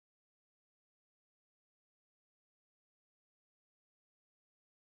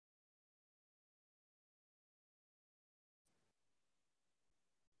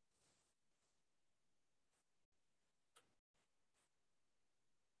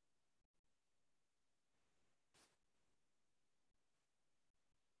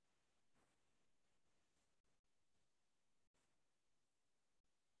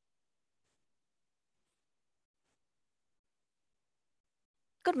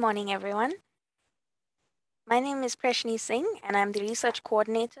Good morning, everyone. My name is Preshnee Singh, and I'm the Research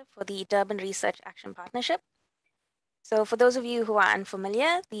Coordinator for the Durban Research Action Partnership. So for those of you who are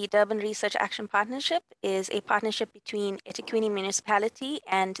unfamiliar, the Durban Research Action Partnership is a partnership between eThekwini Municipality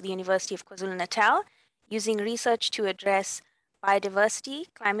and the University of KwaZulu-Natal, using research to address biodiversity,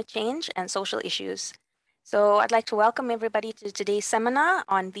 climate change, and social issues. So I'd like to welcome everybody to today's seminar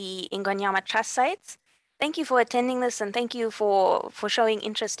on the Ingonyama Trust Sites. Thank you for attending this, and thank you for showing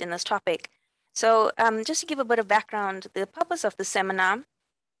interest in this topic. So just to give a bit of background, the purpose of the seminar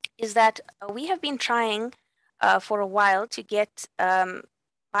is that we have been trying for a while to get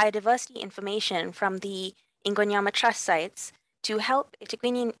biodiversity information from the Ingonyama Trust Sites to help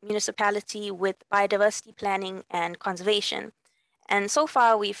eThekwini Municipality with biodiversity planning and conservation. And so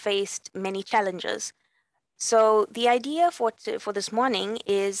far, we've faced many challenges. So the idea for this morning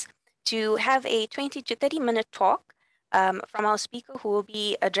is to have a 20 to 30-minute talk from our speaker, who will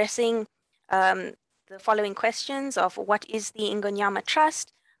be addressing the following questions of what is the Ingonyama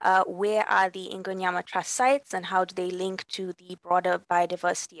Trust, where are the Ingonyama Trust sites, and how do they link to the broader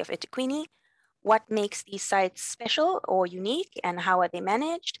biodiversity of eThekwini? What makes these sites special or unique, and how are they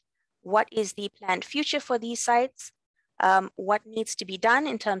managed? What is the planned future for these sites? What needs to be done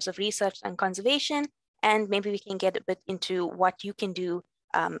in terms of research and conservation? And maybe we can get a bit into what you can do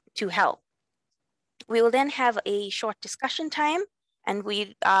to help. We will then have a short discussion time, and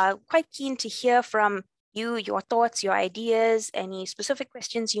we are quite keen to hear from you, your thoughts, your ideas, any specific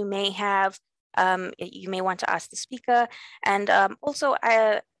questions you may have, you may want to ask the speaker. And also,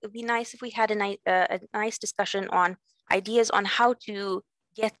 it would be nice if we had a nice discussion on ideas on how to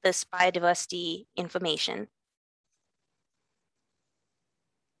get this biodiversity information.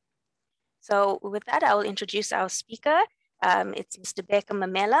 So with that, I will introduce our speaker. It's Mr. Bheka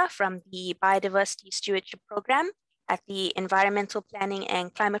Memela from the Biodiversity Stewardship Programme at the Environmental Planning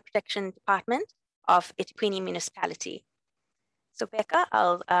and Climate Protection Department of eThekwini Municipality. So Bheka,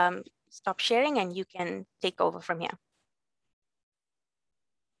 I'll stop sharing and you can take over from here.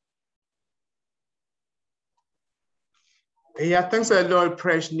 Yeah, thanks a lot,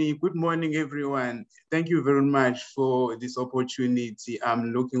 Preshnee. Good morning, everyone. Thank you very much for this opportunity.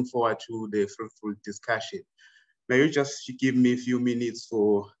 I'm looking forward to the fruitful discussion. May you just give me a few minutes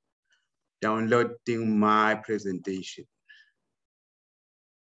for downloading my presentation.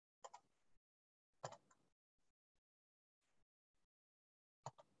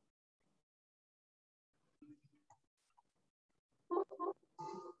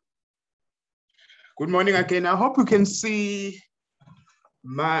 Good morning again. I hope you can see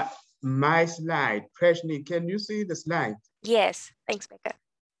my slide. Preshnee, can you see the slide? Yes, thanks, Bheka.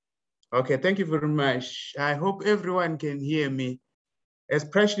 Okay, thank you very much. I hope everyone can hear me. As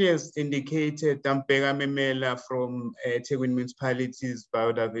Preshnee has indicated, I'm Bheka Memela from eThekwini Municipality's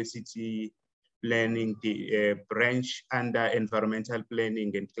Biodiversity Planning branch under Environmental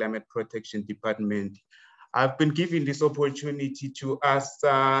Planning and Climate Protection Department. I've been given this opportunity to ask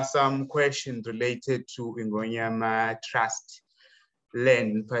some questions related to Ingonyama Trust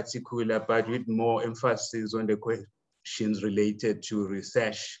land in particular, but with more emphasis on the questions related to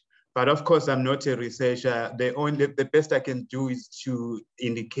research. But of course, I'm not a researcher. The best I can do is to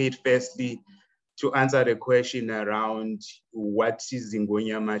indicate firstly, to answer the question around what is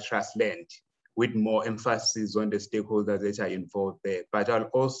Ingonyama Trust land, with more emphasis on the stakeholders that are involved there. But I'll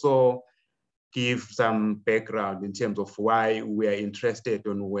also give some background in terms of why we are interested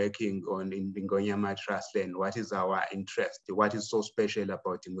in working on Ingonyama Trust land. What is our interest? What is so special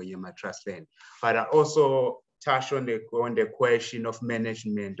about Ingonyama Trust land? But I also touch on the question of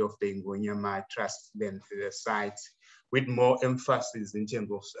management of the Ingonyama Trust land sites, with more emphasis in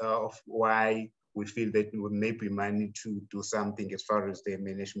terms of why we feel that we may be managed to do something as far as the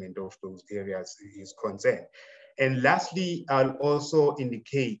management of those areas is concerned. And lastly, I'll also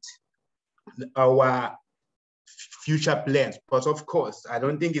indicate our future plans, but of course, I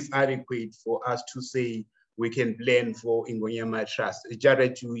don't think it's adequate for us to say we can plan for Ingonyama Trust.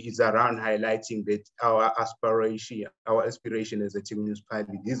 Jared is around highlighting that our aspiration as a team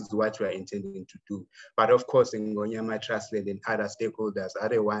municipality, this is what we are intending to do. But of course, Ingonyama Trust and other stakeholders are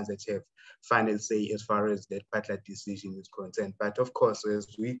the ones that have final say as far as that particular decision is concerned. But of course,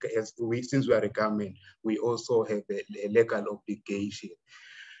 since we are a government, we also have a legal obligation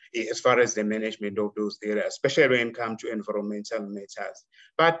as far as the management of those areas, especially when it comes to environmental matters.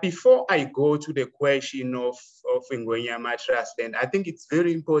 But before I go to the question of Ingonyama Trust land, I think it's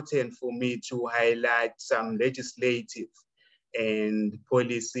very important for me to highlight some legislative and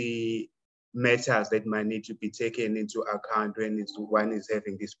policy matters that might need to be taken into account when one is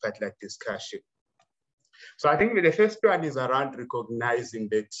having this particular discussion. So I think the first one is around recognizing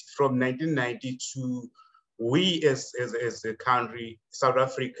that from 1992, we as a country, South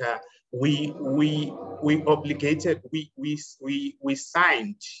Africa, we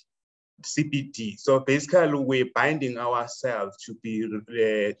signed CBD. So basically, we're binding ourselves to be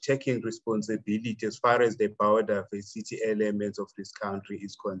taking responsibility as far as the biodiversity elements of this country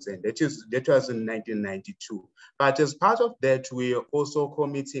is concerned. That was in 1992. But as part of that, we are also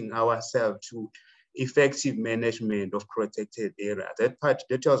committing ourselves to effective management of protected areas. That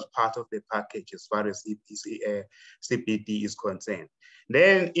was part of the package as far as CBD is concerned.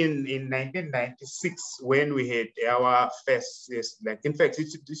 Then in 1996, when we had our first, in fact,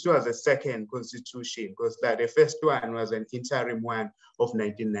 this was the second constitution, because the first one was an interim one of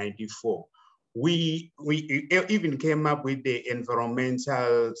 1994. We even came up with the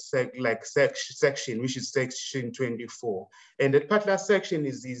environmental section, which is section 24. And that particular section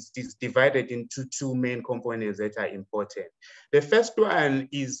is divided into two main components that are important. The first one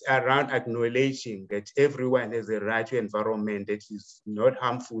is around acknowledging that everyone has a right to environment that is not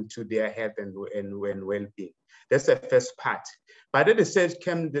harmful to their health and well-being. That's the first part. But then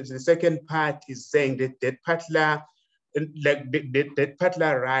the second part is saying that that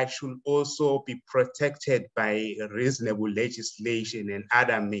particular right should also be protected by reasonable legislation and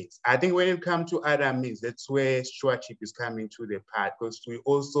other means. I think when it comes to other means, that's where stewardship is coming to the part, because we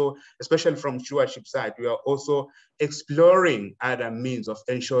also, especially from stewardship side, we are also exploring other means of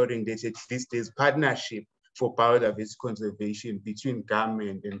ensuring that at least there's partnership for biodiversity conservation between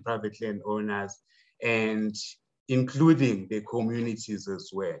government and private landowners, and including the communities as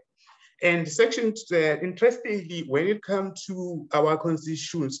well. And interestingly, when it comes to our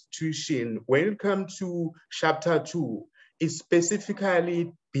constitution, when it comes to chapter 2, it's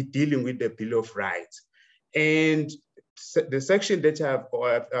specifically be dealing with the Bill of Rights. And the section that I've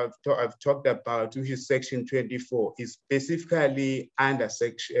talked about, which is section 24, is specifically under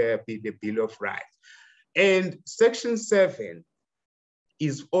the Bill of Rights. And section 7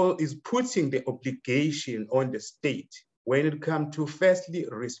 is putting the obligation on the state when it comes to firstly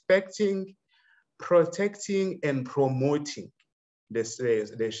respecting, protecting, and promoting the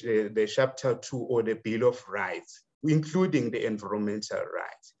chapter 2 or the Bill of Rights, including the environmental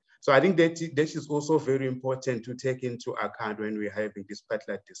rights. So I think that is also very important to take into account when we're having this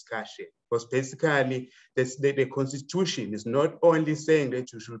particular discussion, because basically the Constitution is not only saying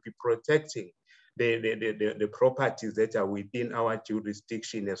that you should be protecting the properties that are within our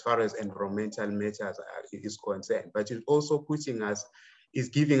jurisdiction as far as environmental matters is concerned, but it's also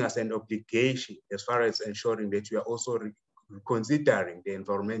giving us an obligation as far as ensuring that we are also considering the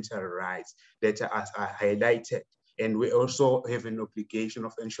environmental rights that are highlighted. And we also have an obligation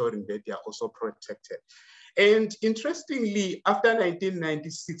of ensuring that they are also protected. And interestingly, after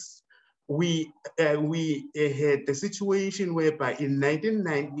 1996, we had the situation whereby in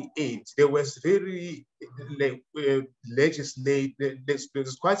 1998, there was there's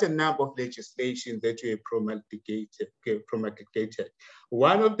quite a number of legislation that were promulgated.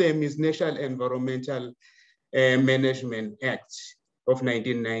 One of them is National Environmental Management Act of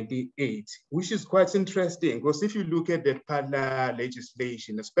 1998, which is quite interesting, because if you look at that particular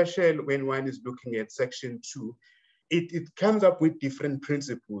legislation, especially when one is looking at section 2, it comes up with different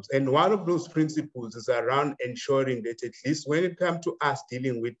principles. And one of those principles is around ensuring that at least when it comes to us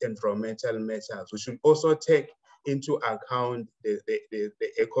dealing with environmental matters, we should also take into account the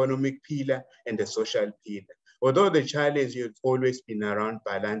economic pillar and the social pillar. Although the challenge has always been around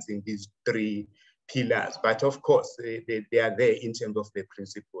balancing these three pillars, but of course, they are there in terms of the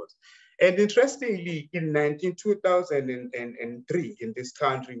principles. And interestingly, in 2003, in this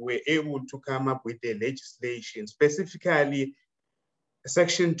country, we were able to come up with a legislation, specifically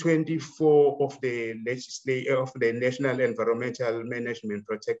Section 24 of the National Environmental Management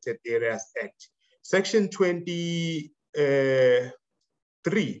Protected Areas Act. Section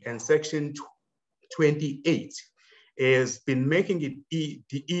 23 and Section 28 has been making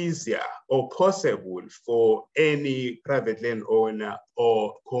it easier or possible for any private landowner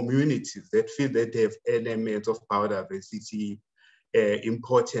or communities that feel that they have elements of biodiversity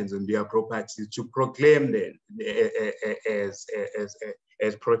importance on their properties to proclaim them as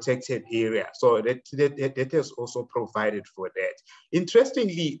protected area. So that has also provided for that.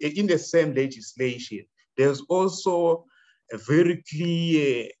 Interestingly, in the same legislation, there's also a very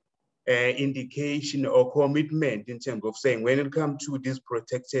clear indication or commitment in terms of saying when it comes to these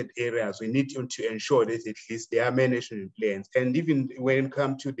protected areas, we need to ensure that at least there are management plans. And even when it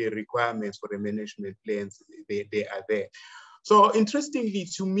comes to the requirements for the management plans, they are there. So interestingly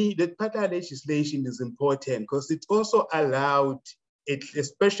to me, that part of legislation is important because it also allowed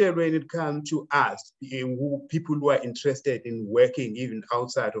especially when it comes to us, people who are interested in working even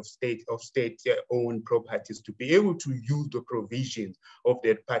outside of state-owned properties, to be able to use the provisions of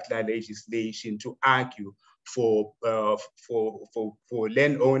that particular legislation to argue for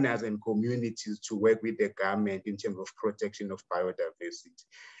landowners and communities to work with the government in terms of protection of biodiversity.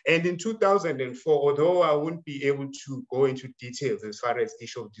 And in 2004, although I won't be able to go into details as far as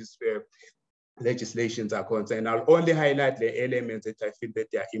each of these legislations are concerned, I'll only highlight the elements that I feel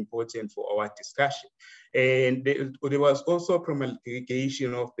that they are important for our discussion. And there was also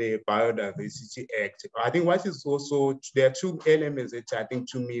promulgation of the Biodiversity Act. I think what is also, there are two elements that I think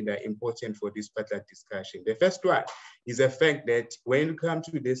to me that are important for this particular discussion. The first one is the fact that when it comes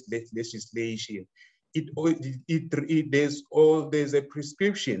to this legislation, there's a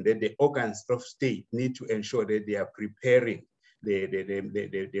prescription that the organs of state need to ensure that they are preparing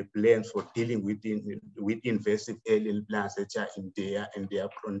the plans for dealing with invasive alien plants that are on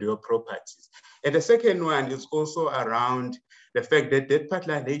their properties. And the second one is also around the fact that that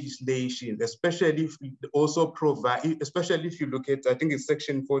particular legislation, especially if you look at, I think it's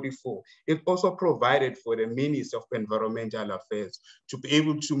section 44, it also provided for the Minister of Environmental Affairs to be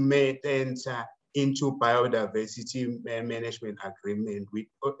able to enter into biodiversity management agreement with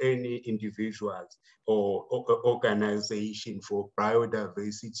any individuals or organization for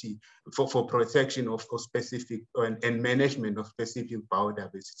biodiversity, for protection of specific and management of specific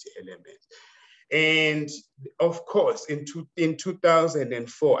biodiversity elements. And of course, in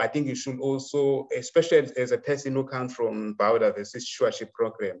 2004, I think you should also, especially as a person who comes from Biodiversity Stewardship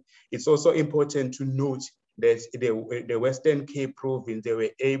Programme, it's also important to note that the Western Cape province, they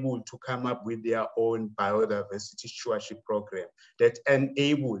were able to come up with their own biodiversity stewardship program that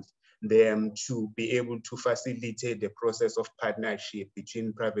enabled them to be able to facilitate the process of partnership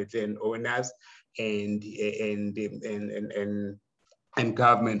between private landowners and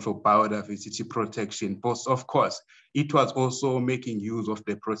government for biodiversity protection. But of course, it was also making use of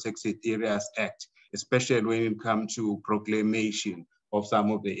the Protected Areas Act, especially when it comes to proclamation of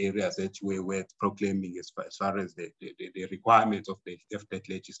some of the areas that we were proclaiming as far as the requirements of that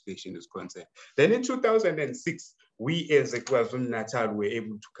legislation is concerned. Then in 2006, we as a KwaZulu-Natal were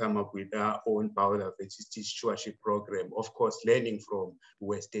able to come up with our own biodiversity stewardship program, of course, learning from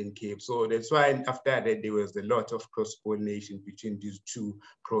Western Cape. So that's why after that, there was a lot of cross-pollination between these two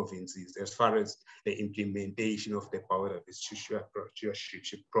provinces as far as the implementation of the biodiversity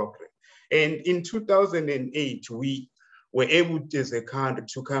stewardship program. And in 2008, we were able as a country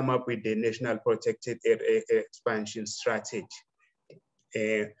to come up with the National Protected Area Expansion Strategy,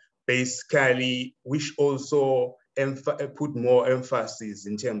 basically, which also put more emphasis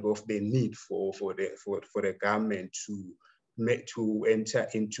in terms of the need for the government to enter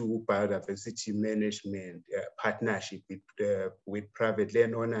into biodiversity management partnership with private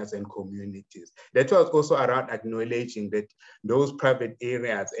landowners and communities. That was also around acknowledging that those private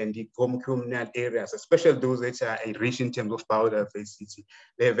areas and the communal areas, especially those that are rich in terms of biodiversity,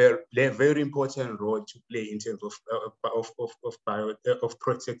 they have a very important role to play in terms of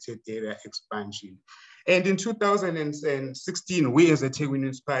protected area expansion. And in 2016, we as a eThekwini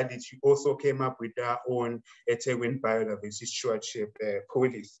Municipality also came up with our own eThekwini Biodiversity Stewardship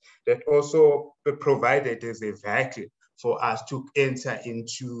policy that also provided as a vehicle for us to enter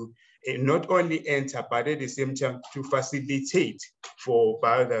into, not only enter, but at the same time to facilitate for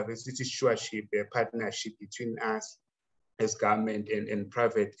biodiversity stewardship partnership between us as government and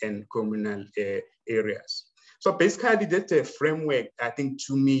private and communal areas. So basically that's a framework, I think,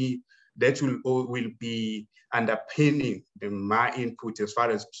 to me, that will be underpinning my input as far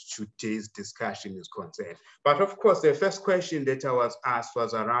as today's discussion is concerned. But of course, the first question that I was asked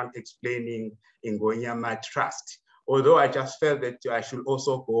was around explaining Ingonyama Trust. Although I just felt that I should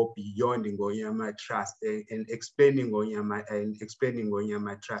also go beyond Ingonyama Trust and explain Ingonyama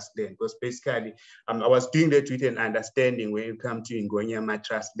Trust then, because basically I was doing that with an understanding when it comes to Ingonyama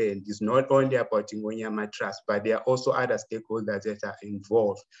Trust then. It's not only about Ingonyama Trust, but there are also other stakeholders that are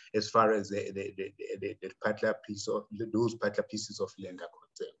involved as far as the particular piece of those particular pieces of land are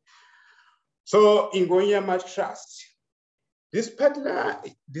concerned. So Ingonyama Trust. This particular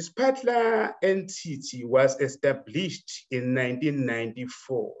entity was established in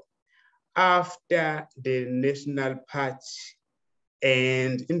 1994 after the National Party.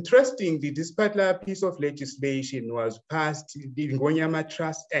 And interestingly, this particular piece of legislation was passed, the Ingonyama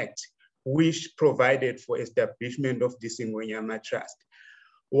Trust Act, which provided for establishment of this Ingonyama Trust,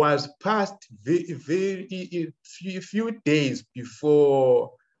 was passed very few days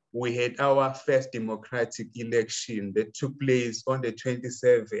before we had our first democratic election that took place on the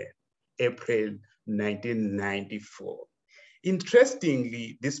 27th April 1994.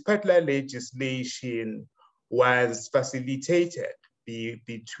 Interestingly, this particular legislation was facilitated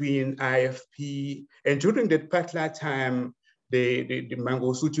between IFP, and during that particular time, the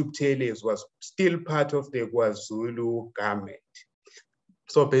Mangosuthu Buthelezi was still part of the KwaZulu government.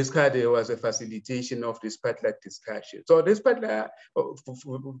 So basically, there was a facilitation of this particular discussion. So this particular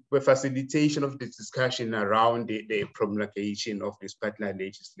facilitation of this discussion around the promulgation of this particular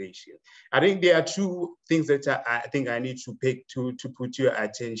legislation. I think there are two things that I think I need to pick to put your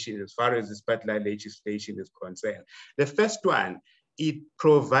attention as far as this particular legislation is concerned. The first one, it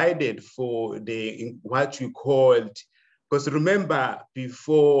provided for what you called, because remember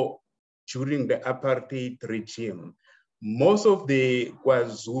before, during the apartheid regime, most of the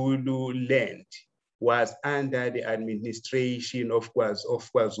KwaZulu land was under the administration of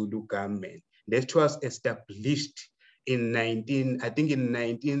KwaZulu government. That was established in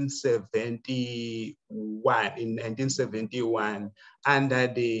 1971 under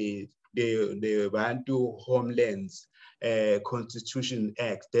the Bantu Homelands Constitution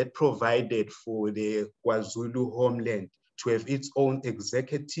Act that provided for the KwaZulu homeland to have its own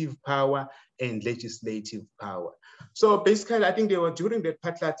executive power and legislative power. So basically, I think they were during that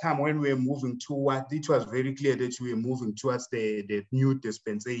particular time when we were moving towards, it was very clear that we were moving towards the new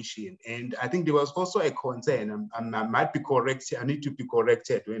dispensation. And I think there was also a concern, I might be corrected, I need to be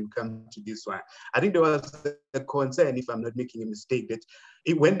corrected when it comes to this one. I think there was a concern, if I'm not making a mistake, that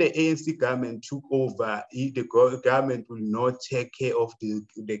when the ANC government took over, the government will not take care of the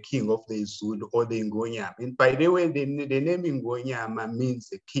king of the Zulu or the Ingonyama. And by the way, the name Ingonyama means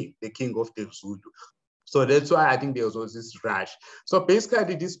the king of the Zulu. So that's why I think there was this rush. So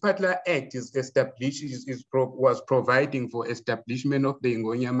basically, this particular act is established, was providing for establishment of the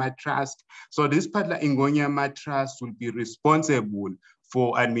Ingonyama Trust. So this particular Ingonyama Trust will be responsible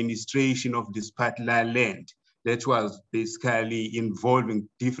for administration of this particular land. That was basically involving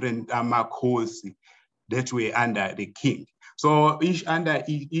different Amakosi that were under the king. So each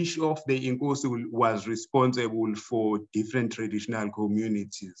of the Inkosi was responsible for different traditional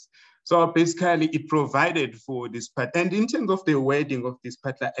communities. So basically, it provided for this part. And in terms of the wording of this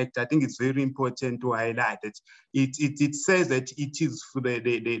particular act, I think it's very important to highlight that it says that it is for the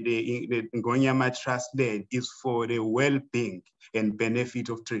Ingonyama Trust land is for the well-being and benefit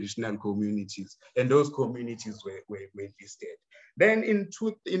of traditional communities. And those communities were listed. Then this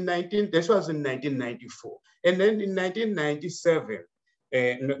was in 1994. And then in 1997,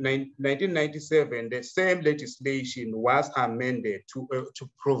 the same legislation was amended to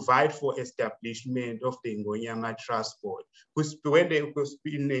provide for establishment of the Ingonyama Trust Board. Because when the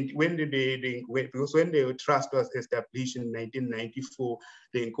trust was established in 1994,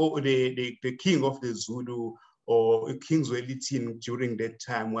 the king of the Zulu or King's Wellington during that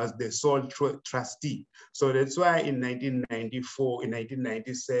time was the sole trustee. So that's why in 1994, in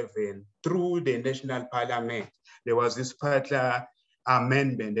 1997, through the National Parliament, there was this particular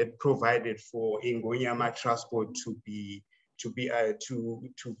amendment that provided for Ingonyama Trust Board to be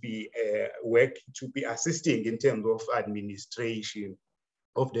assisting in terms of administration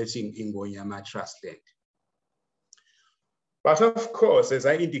of the Ingonyama Trust land. But of course, as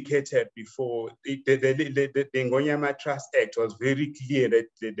I indicated before, the Ingonyama Trust Act was very clear that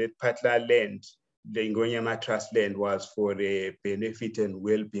that particular land, the Ingonyama Trust land, was for the benefit and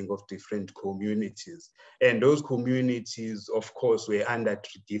well-being of different communities. And those communities, of course, were under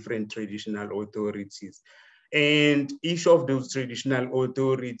different traditional authorities. And each of those traditional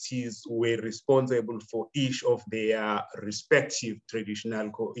authorities were responsible for each of their respective traditional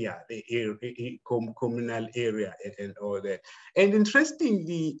communal area and all that. And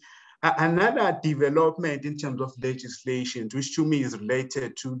interestingly, another development in terms of legislation, which to me is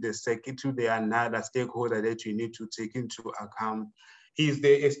related to another stakeholder that you need to take into account, is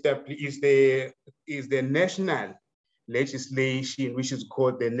the national legislation, which is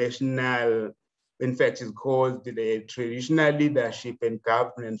called the National. In fact, it's called the Traditional Leadership and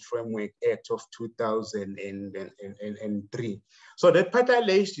Governance Framework Act of 2003. So that particular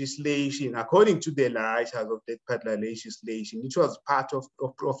legislation, according to the writers of that particular legislation, it was part of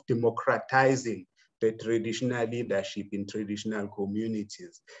democratizing the traditional leadership in traditional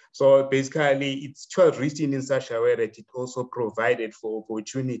communities. So basically, it was written in such a way that it also provided for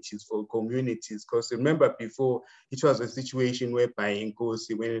opportunities for communities. Because remember before, it was a situation whereby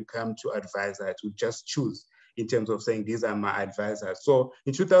Inkosi, when it comes to advisors, would just choose in terms of saying, these are my advisors. So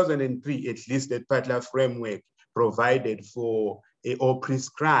in 2003, at least that particular framework provided for or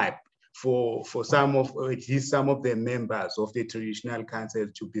prescribed for at least some of the members of the traditional council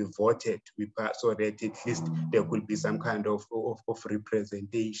to be voted so that at least there could be some kind of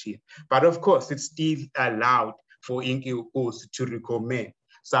representation. But of course, it's still allowed for Inkosi to recommend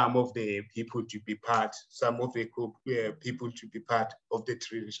some of the people to be part, people to be part of the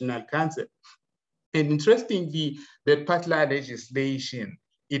traditional council. And interestingly, that particular legislation,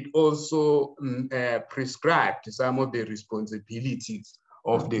 it also prescribed some of the responsibilities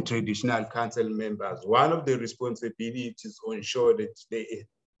of the traditional council members. One of the responsibilities to ensure that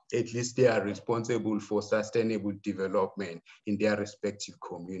at least they are responsible for sustainable development in their respective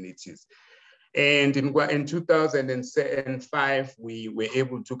communities. And in 2005, we were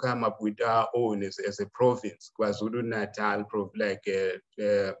able to come up with our own as a province, KwaZulu-Natal, like a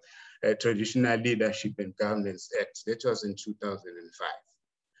Traditional Leadership and Governance Act. That was in 2005.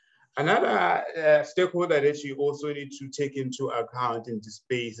 Another stakeholder that you also need to take into account in this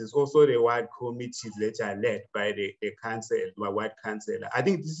space is also the ward committees that are led by the council, my ward councillor. I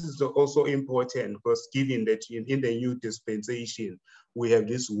think this is also important because given that in the new dispensation, we have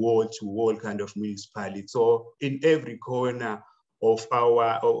this wall-to-wall kind of municipality. So in every corner of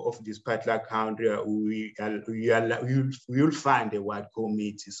this particular country, you'll find a ward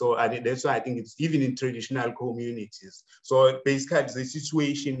committee. So that's why I think it's even in traditional communities. So basically, it's a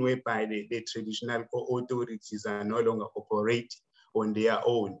situation whereby the traditional authorities are no longer operating on their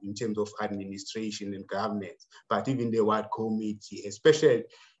own in terms of administration and governance, but even the ward committee, especially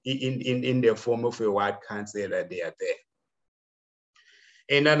in the form of a ward councillor, they are there.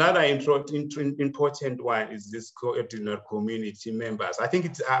 And another important one is this coordinate community members. I think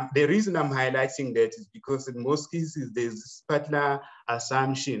it's the reason I'm highlighting that is because in most cases there's this particular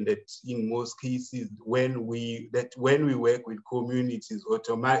assumption that in most cases when we work with communities,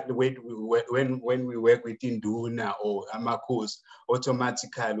 automatically when we work with Induna or Amakos,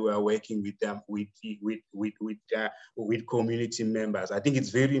 automatically we are working with them with community members. I think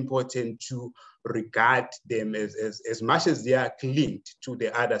it's very important to regard them as much as they are linked to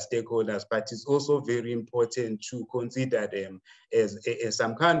the other stakeholders, but it's also very important to consider them as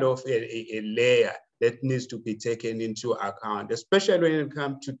some kind of a layer that needs to be taken into account, especially when it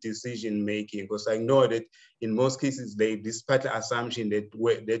comes to decision making, because I know that in most cases, this particular assumption that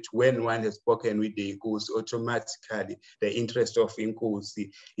when one has spoken with the Inkosi, automatically the interest of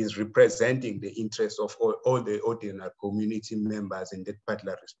Inkosi is representing the interest of all the ordinary community members in that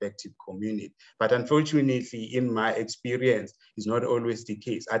particular respective community. But unfortunately, in my experience, it's not always the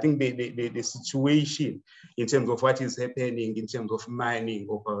case. I think the situation in terms of what is happening in terms of mining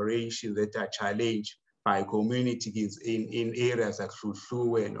operations that are challenged by communities in areas like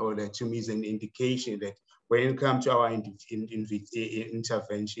Shushu and all that, to me is an indication that when it comes to our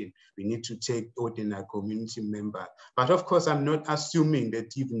intervention, we need to take ordinary community members. But of course, I'm not assuming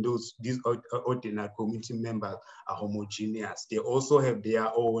that even these ordinary community members are homogeneous. They also have their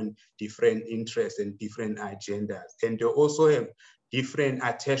own different interests and different agendas. And they also have different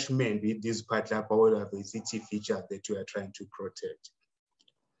attachment with these particular biodiversity features that we are trying to protect.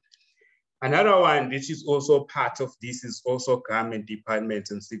 Another one, which is also part of this, is also government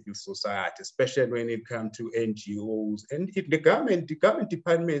departments and civil society, especially when it comes to NGOs. And the government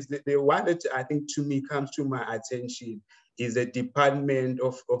departments, the one that I think to me comes to my attention is the Department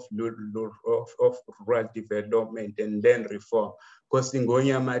of Rural Development and Land Reform, because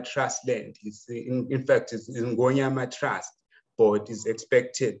Ingonyama Trust Land, in fact, it's Ingonyama Trust Board is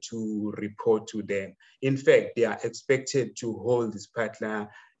expected to report to them. In fact, they are expected to hold this particular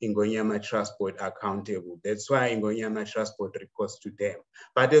Ingonyama Trust Board accountable. That's why Ingonyama Trust Board reports to them.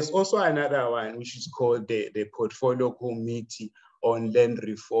 But there's also another one, which is called the Portfolio Committee on Land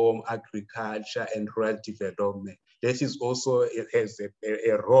Reform, Agriculture, and Rural Development. That is also has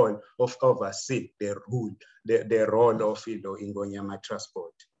a role of overseeing the role of Ingonyama Trust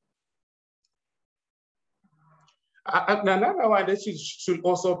Board. Another one that should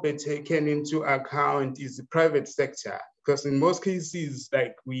also be taken into account is the private sector, because in most cases,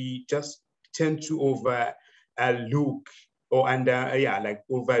 like we just tend to overlook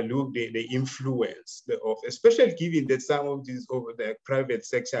the influence of, especially given that some of these the private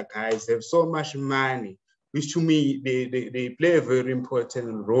sector guys have so much money, which to me, they play a very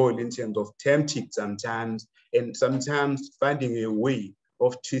important role in terms of tempting sometimes, and sometimes finding a way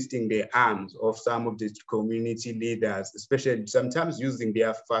of twisting the arms of some of the community leaders, especially sometimes using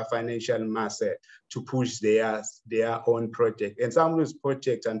their financial muscle to push their own project. And some of those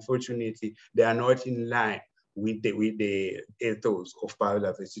projects, unfortunately, they are not in line with the ethos of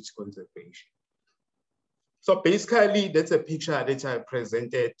biodiversity conservation. So basically, that's a picture that I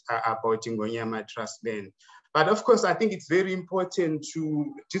presented about Ingonyama Trust Land. But of course, I think it's very important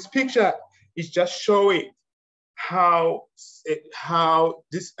this picture is just showing how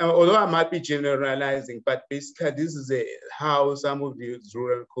this, although I might be generalizing, but basically this is how some of these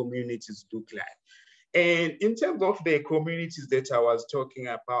rural communities look like. And in terms of the communities that I was talking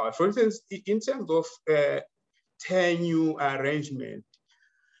about, for instance, in terms of tenure arrangement,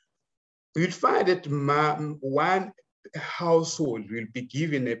 you'll find that one household will be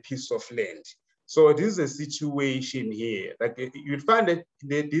given a piece of land. So this is a situation here. Like you'll find that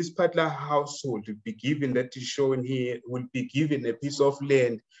this particular household will be given, that is shown here, will be given a piece of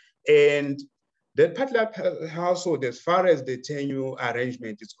land, and that particular household, as far as the tenure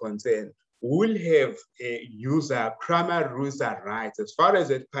arrangement is concerned, will have a primary user rights as far as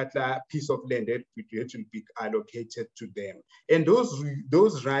that particular piece of land that will be allocated to them. And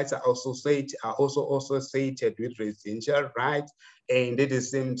those rights are also associated with residential rights, and at the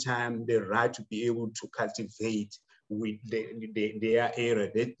same time, the right to be able to cultivate with their area,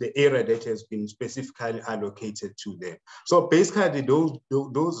 the area that has been specifically allocated to them. So basically,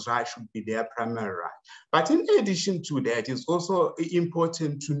 those rights should be their primary right. But in addition to that, it's also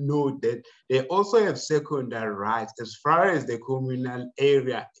important to note that they also have secondary rights as far as the communal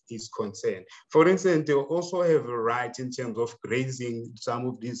area is concerned. For instance, they also have a right in terms of grazing some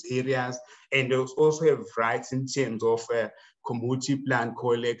of these areas, and they also have rights in terms of community plan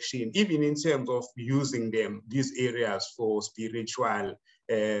collection, even in terms of using these areas for spiritual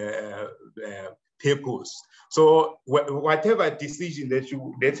purpose. So whatever decisions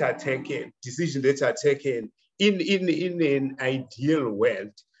that are taken in an ideal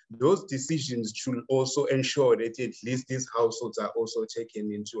world, those decisions should also ensure that at least these households are also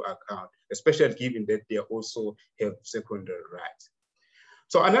taken into account, especially given that they also have secondary rights.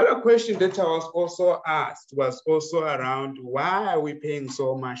 So another question that I was also asked was also around why are we paying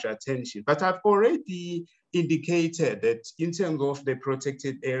so much attention? But I've already indicated that in terms of the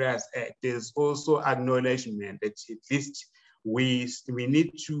Protected Areas Act, there's also acknowledgement that at least we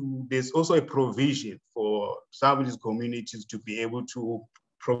need to, there's also a provision for some of these communities to be able to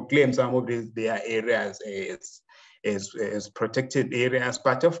proclaim some of their areas as protected areas.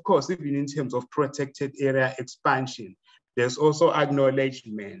 But of course, even in terms of protected area expansion, there's also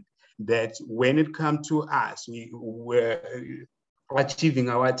acknowledgement that when it comes to us, we're achieving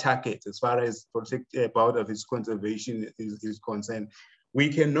our targets as far as biodiversity conservation is concerned. We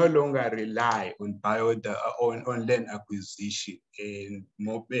can no longer rely on land acquisition and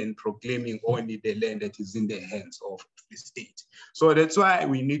proclaiming only the land that is in the hands of the state. So that's why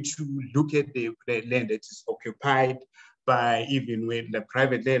we need to look at the land that is occupied by even with the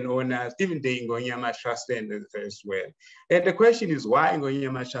private landowners, even the Ingonyama Trust land as well. And the question is why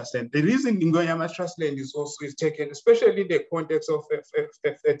Ingonyama Trust land? The reason Ingonyama Trust land is also taken, especially in the context of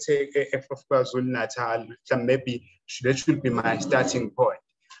KwaZulu-Natal, maybe that should be my starting point.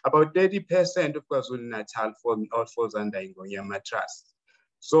 About 30% of KwaZulu-Natal falls under Ingonyama Trust.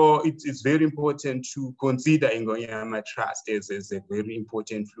 So it's very important to consider Ingonyama Trust as a very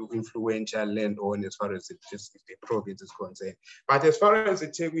important influential landowner as far as the province is concerned. But as far as the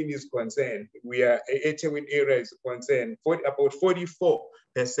eThekwini is concerned, eThekwini area is concerned, about 44%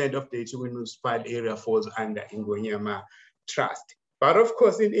 of the eThekwini municipal area falls under Ingonyama Trust. But of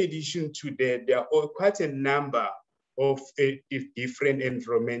course, in addition to that, there are quite a number of different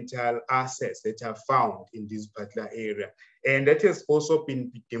environmental assets that are found in this particular area. And that has also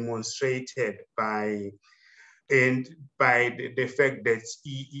been demonstrated by the fact that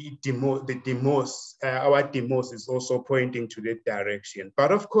our demos is also pointing to that direction.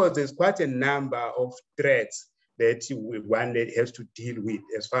 But of course, there's quite a number of threats that one has to deal with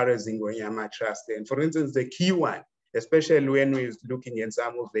as far as Ingonyama Trust. And for instance, the key one, especially when we're looking at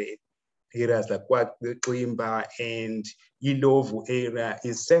some of the areas like KwaZulu-Natal and Ilovu area,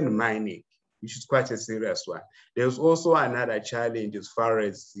 is sand mining, which is quite a serious one. There's also another challenge as far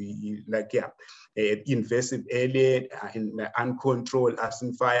as invasive alien and uncontrolled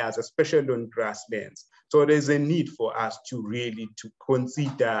arson fires, especially on grasslands. So there's a need for us to really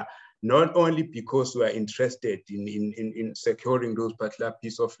consider, not only because we are interested in securing those particular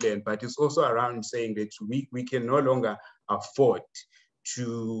piece of land, but it's also around saying that we can no longer afford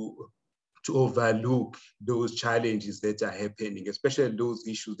to overlook those challenges that are happening, especially those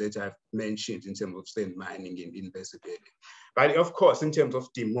issues that I've mentioned in terms of sand mining and invasive alien. But of course, in terms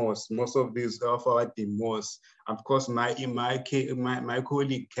of demos, most of our demos, of course, my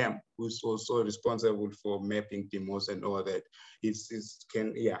colleague Camp, who's also responsible for mapping demos and all that,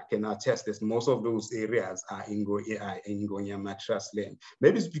 can attest that most of those areas are in Ingonyama Trust land.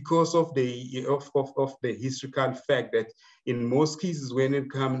 Maybe it's because of the historical fact that in most cases, when it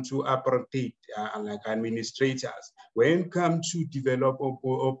comes to apartheid, like administrators, when it comes to develop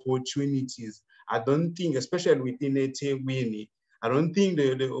opportunities, I don't think, especially within eThekwini, I don't think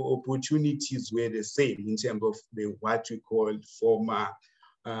the opportunities were the same in terms of what we call former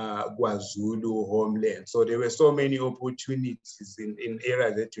KwaZulu homeland. So there were so many opportunities in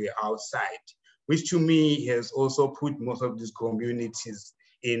areas that were outside, which to me has also put most of these communities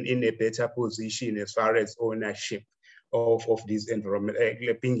in a better position as far as ownership of this environment,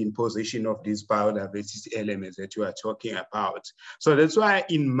 being in possession of these biodiversity elements that you are talking about. So that's why,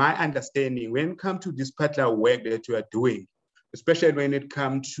 in my understanding, when it comes to this particular work that you are doing, especially when it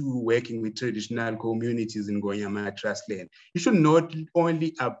comes to working with traditional communities in Ingonyama Trust Land, it should not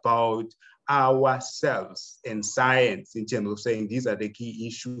only about ourselves and science in terms of saying these are the key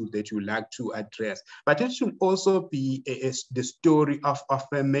issues that you like to address, but it should also be the story of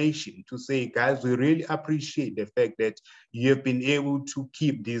affirmation to say, guys, we really appreciate the fact that you have been able to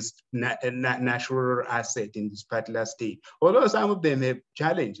keep this natural asset in this particular state. Although some of them have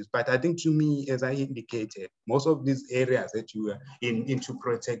challenges, but I think to me, as I indicated, most of these areas that you are into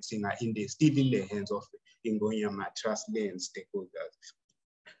protecting are still in the hands of Ingonyama Trust Land stakeholders.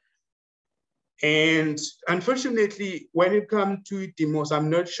 And unfortunately, when it comes to demos,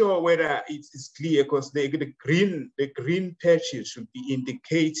 I'm not sure whether it's clear because the green patches should be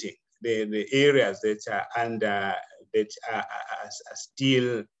indicating the areas that are under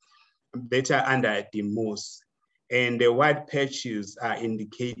still under demos, and the white patches are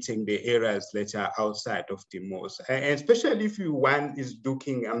indicating the areas that are outside of demos. And especially if one is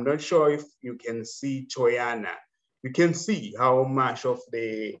looking, I'm not sure if you can see Choyana, you can see how much of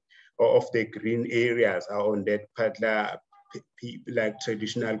the green areas are on that particular like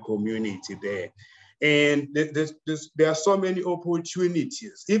traditional community there. And there are so many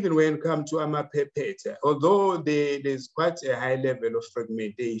opportunities, even when it comes to Amapepeta, although there's quite a high level of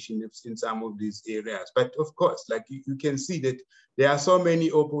fragmentation in some of these areas. But of course, like you can see that there are so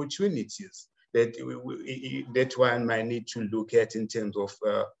many opportunities that one might need to look at in terms of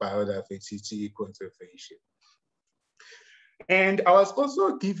biodiversity conservation. And I was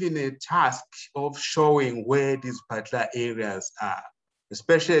also given a task of showing where these particular areas are,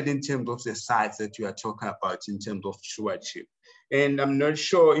 especially in terms of the sites that you are talking about in terms of stewardship. And I'm not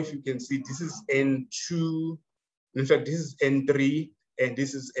sure if you can see, this is N2, in fact, this is N3, and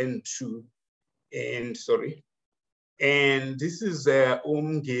this is N2, and sorry. And this is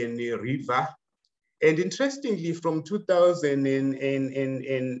Umgeni River. And interestingly, from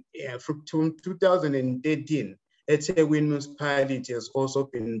 2013, eThekwini Municipality has also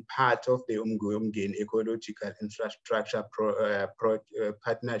been part of the Umgeni Ecological Infrastructure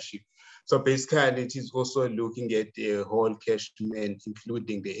Partnership. So basically, it is also looking at the whole catchment,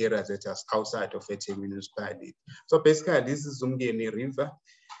 including the areas that are outside of eThekwini Municipality. So basically, this is Umgeni River.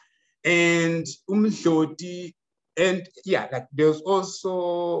 And Umdloti, and yeah, like there's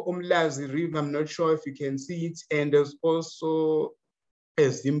also Umlazi River, I'm not sure if you can see it, and there's also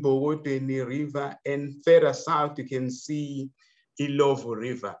Zimbabwe River, and further south you can see Ilovo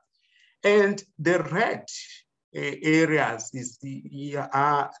River. And the red areas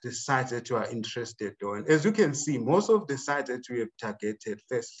are the sites that you are interested in. As you can see, most of the sites that we have targeted,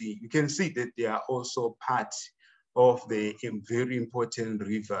 firstly, you can see that they are also part of the very important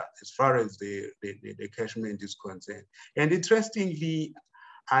river as far as the catchment is concerned. And interestingly,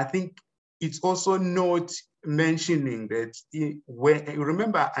 I think it's also not mentioning that,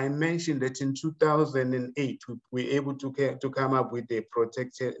 remember I mentioned that in 2008, we were able to come up with a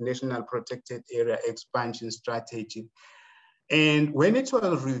national protected area expansion strategy. And when it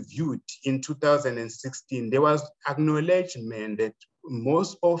was reviewed in 2016, there was acknowledgement that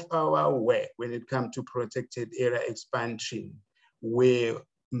most of our work when it comes to protected area expansion were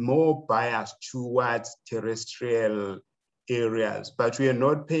more biased towards terrestrial areas, but we are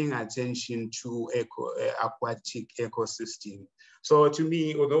not paying attention to aquatic ecosystem. So to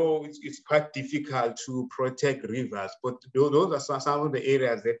me, although it's quite difficult to protect rivers, but those are some of the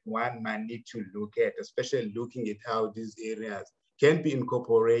areas that one might need to look at, especially looking at how these areas can be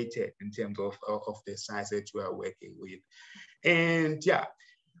incorporated in terms of the sites that you are working with. And yeah,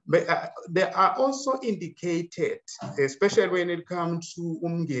 but there are also indicated, especially when it comes to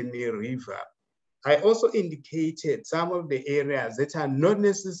Umgeni River, I also indicated some of the areas that are not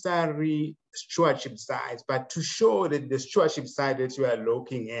necessarily stewardship sites, but to show that the stewardship site that you are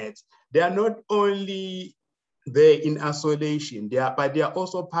looking at, they are not only there in isolation, but they are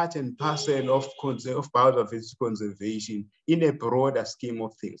also part and parcel of biodiversity conservation in a broader scheme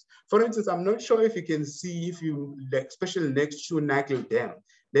of things. For instance, I'm not sure if you can see, especially next to Nagel Dam,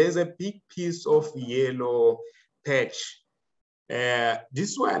 there's a big piece of yellow patch.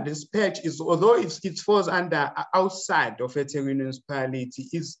 This patch is, although it falls outside of eThekwini Municipality,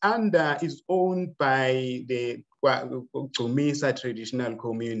 is owned by the Misa traditional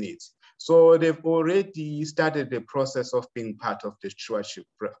community. So they've already started the process of being part of the stewardship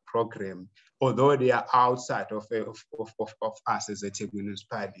program, although they are outside of us as a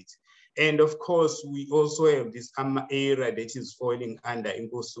municipality. And of course, we also have this area that is falling under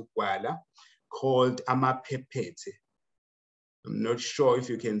Ingosugwala called Amaphephethe. I'm not sure if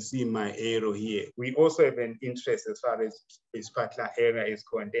you can see my arrow here. We also have an interest as far as this particular area is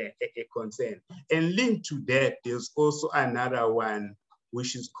concerned. And linked to that, there's also another one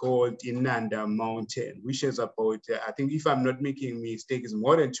which is called Inanda Mountain, which is about, I think if I'm not making a mistake, is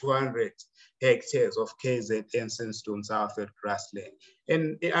more than 200 hectares of KZN sandstone sulfate grassland.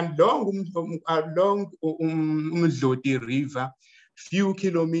 And along Umdloti River, few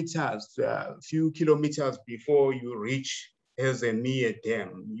kilometers before you reach as a near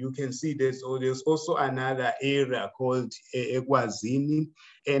dam. You can see there's also another area called KwaZulu-Natal,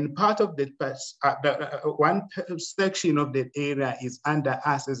 and part of that, one section of that area is under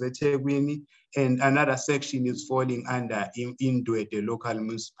us as a eThekwini, and another section is falling under Indwe, the local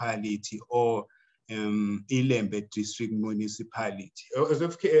municipality, or Ilembe district municipality. As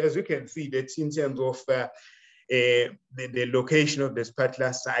you can see, that in terms of the location of this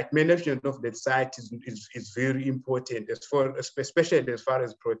particular site, management of that site is very important, especially as far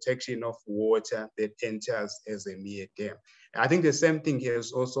as protection of water that enters as a near dam. I think the same thing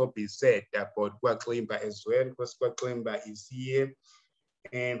has also been said about KwaZulu-Natal as well, because KwaZulu-Natal is here,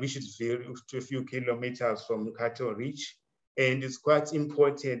 and which is a few kilometers from Cattle Ridge. And it's quite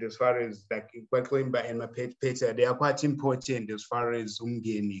important as far as like KwaZulu-Natal and Maphephethe, they are quite important as far as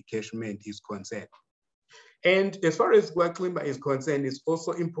Umgeni catchment is concerned. And as far as KwaZulu-Natal is concerned, it's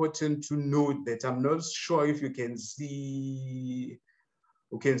also important to note that I'm not sure if you can see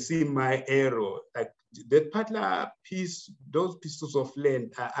my arrow. Like that particular piece, those pieces of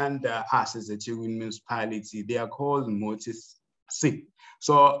land are under us as a eThekwini municipality. They are called Motis C.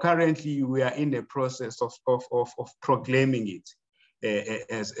 So currently we are in the process of proclaiming it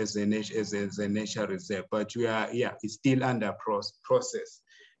as a nature reserve, but we are, it's still under process.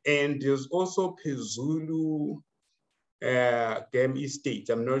 And there's also Pezulu game estate.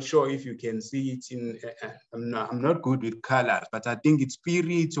 I'm not sure if you can see it in, I'm not good with colors, but I think it's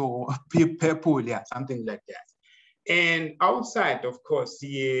spirit or purple, something like that. And outside, of course,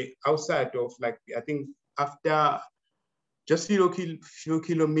 outside of, like, I think after just few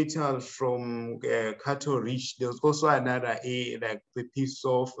kilometers from Cattle Ridge, there's also another like a piece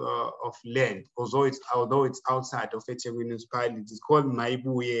of land. Although it's outside of eThekwini municipality, it's called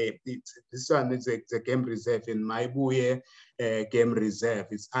Maibuye. This one is a game reserve in Maibuye Game Reserve.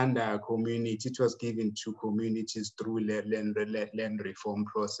 It's under a community. It was given to communities through land reform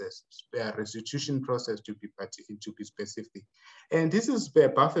process, restitution process to be specific. And this is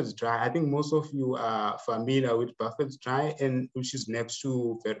Buffets Dry. I think most of you are familiar with Buffets Dry, and which is next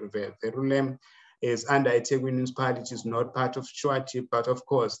to Verulem, is under eThekwini municipality, is not part of stewardship, but of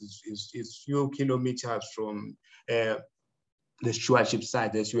course is few kilometers from the stewardship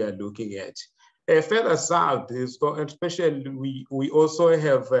site that we are looking at. Further south, especially we also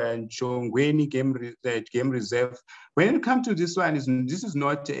have Jongweni Game Reserve. When it comes to this one, this is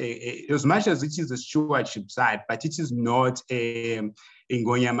not as much as it is a stewardship site, but it is not a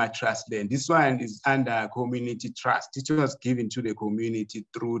Ingonyama Trust land. This one is under community trust. It was given to the community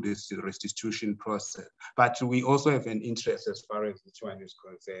through this restitution process. But we also have an interest as far as this one is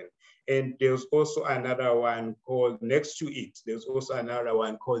concerned. And there's also another one called, next to it, there's also another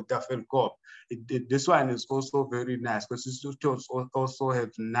one called Tafelkop. This one is also very nice because it also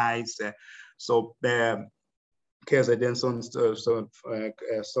have nice, KZN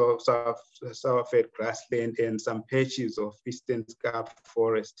sulfate grassland and some patches of eastern scarp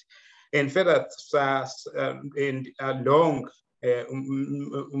forest. And further and along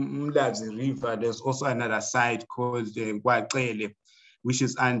Umlazi River, there's also another site called Kwaqele, which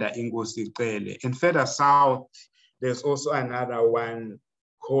is under Ingosicele. And further south, there's also another one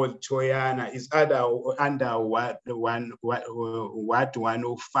called Toyana. It's under Ward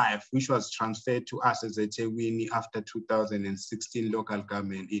 105, which was transferred to us as a eThekwini after 2016 local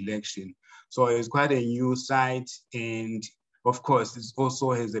government election. So it's quite a new site, and of course, it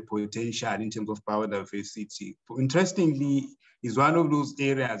also has a potential in terms of biodiversity. Interestingly, it's one of those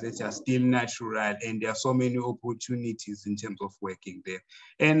areas that are still natural, and there are so many opportunities in terms of working there.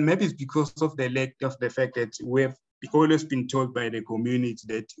 And maybe it's because of the fact that we've always been told by the community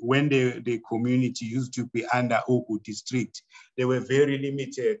that when the community used to be under Oku district, there were very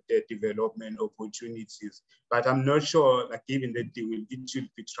limited development opportunities. But I'm not sure, like, given that it should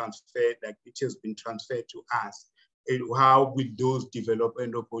be transferred, like it has been transferred to us, how will those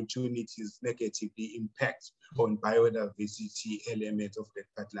development opportunities negatively impact on biodiversity elements of that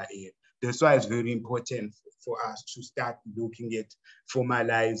particular area. That's why it's very important for us to start looking at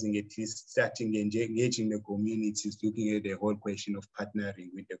formalizing, at least starting engaging the communities, looking at the whole question of partnering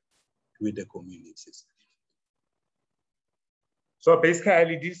with the communities. So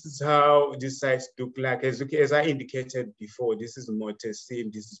basically, this is how these sites look like. As I indicated before, this is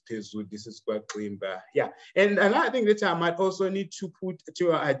Motesim, this is Pezu, this is KwaXimba. Yeah, and another thing that I might also need to put to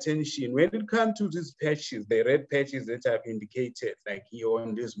your attention, when it comes to these patches, the red patches that I've indicated, like here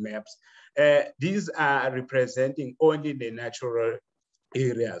on these maps, these are representing only the natural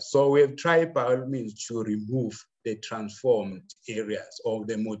areas. So we have tried by all means to remove the transformed areas or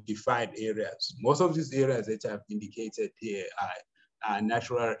the modified areas. Most of these areas that I've indicated here are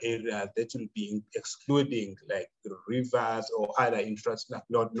natural areas that will be excluding like rivers or other infrastructure,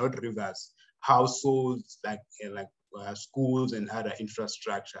 not rivers, households, like schools and other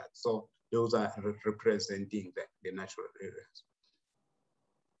infrastructure. So those are representing the natural areas.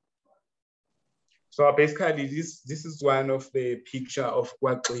 So basically, this is one of the picture of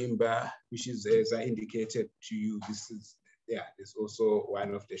KwaXimba, which is, as I indicated to you, this is, yeah, there's also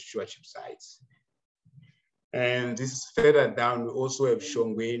one of the stewardship sites. And this is further down, we also have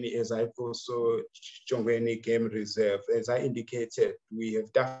Shongweni, Shongweni Game Reserve. As I indicated, we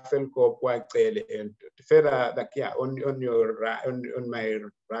have Tafelkop, KwaXele, and further, like, yeah, on my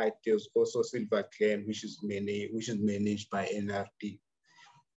right, there's also Silver Clan, which is managed by NRD.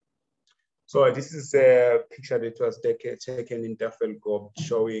 So this is a picture that was taken in Tafelkop,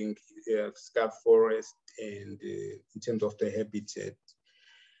 showing scarp forest and in terms of the habitat.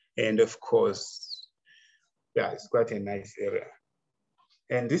 And of course, yeah, it's quite a nice area.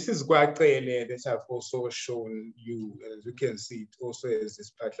 And this is KwaXele that I've also shown you. As you can see, it also has this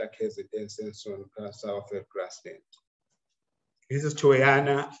part like essence on south of grassland. This is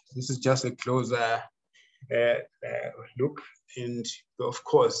Toyana. This is just a closer look. And of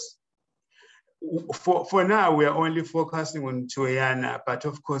course, for now, we are only focusing on Toyana, but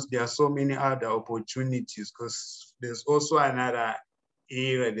of course, there are so many other opportunities because there's also another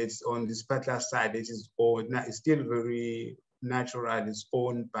area that's on this particular side that is owned, it's still very natural, it's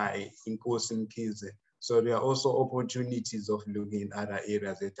owned by Inkosi Mkhize. So there are also opportunities of looking at other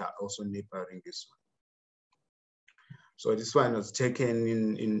areas that are also neighboring this one. So this one was taken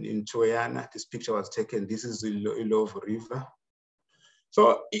in Toyana. This picture was taken, this is the Illovo River.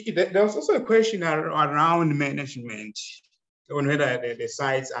 So there was also a question around management on whether the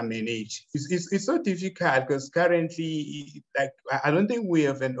sites are managed. It's so difficult because currently, like, I don't think we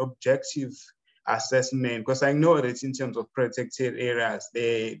have an objective assessment, because I know that in terms of protected areas,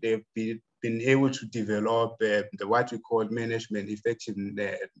 they've been able to develop what we call management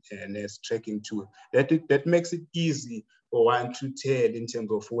effectiveness tracking tool. That makes it easy for one to tell in terms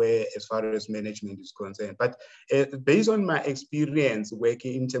of where, as far as management is concerned. But based on my experience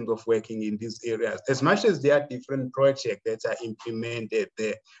working in these areas, as much as there are different projects that are implemented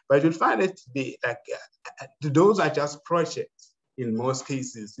there, but you'll find that those are just projects. In most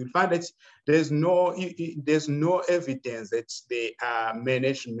cases, you'll find that there's no evidence that there are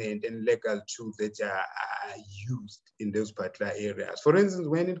management and legal tools that are used in those particular areas. For instance,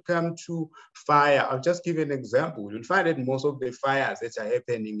 when it comes to fire, I'll just give an example. You'll find that most of the fires that are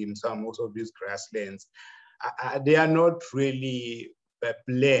happening in most of these grasslands, they are not really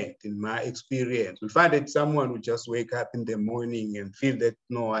planned, in my experience. We find that someone will just wake up in the morning and feel that,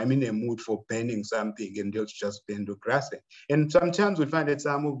 no, I'm in a mood for burning something, and they'll just burn the grassland. And sometimes we find that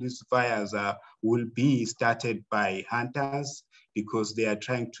some of these fires will be started by hunters because they are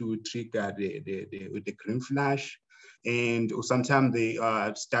trying to trigger the green flash. And sometimes they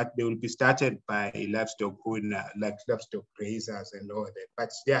will be started by livestock owner, like livestock grazers and all that. But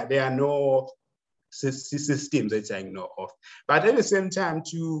yeah, there are no systems that I know of. But at the same time,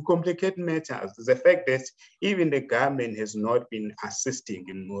 to complicate matters, the fact that even the government has not been assisting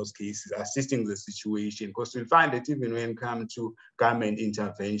in most cases, assisting the situation, because you'll find that even when it comes to government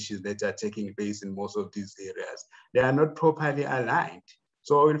interventions that are taking place in most of these areas, they are not properly aligned.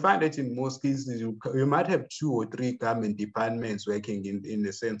 So you'll find that in most cases, you might have 2 or 3 government departments working in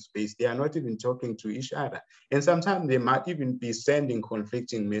the same space. They are not even talking to each other. And sometimes they might even be sending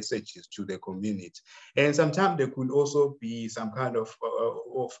conflicting messages to the community. And sometimes there could also be some kind of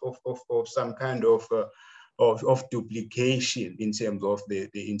duplication in terms of the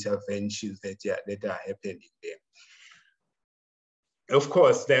interventions that are happening there. of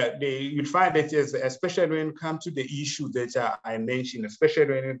course, you'll find that especially when it comes to the issue that I mentioned, especially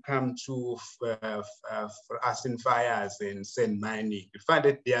when it comes to arson fires and sand mining, you find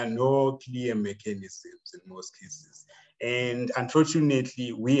that there are no clear mechanisms in most cases. And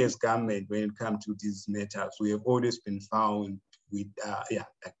unfortunately, we as government, when it comes to these matters, we have always been found with,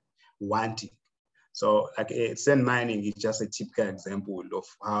 like wanting. So like sand mining is just a typical example of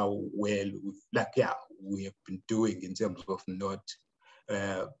how well we have been doing in terms of not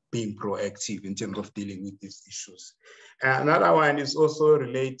being proactive in terms of dealing with these issues. Another one is also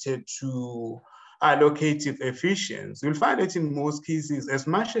related to allocative efficiency. You'll find that in most cases, as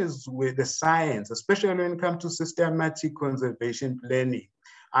much as with the science, especially when it comes to systematic conservation planning,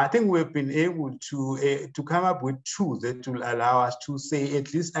 I think we've been able to come up with tools that will allow us to say,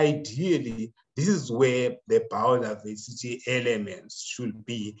 at least ideally, this is where the biodiversity elements should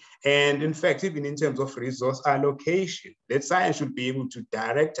be. And in fact, even in terms of resource allocation, that science should be able to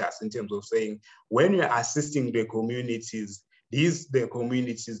direct us in terms of saying, when you're assisting the communities, these are the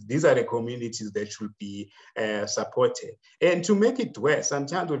communities that should be supported. And to make it worse,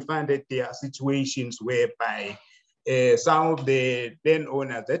 sometimes we'll find that there are situations whereby some of the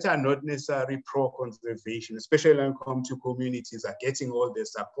landowners that are not necessarily pro-conservation, especially when it comes to communities, are getting all the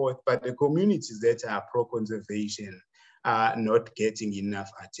support, but the communities that are pro-conservation are not getting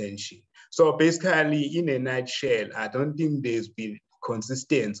enough attention. So basically, in a nutshell, I don't think there's been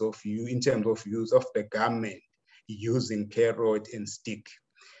consistency of you in terms of use of the government using carrot and stick.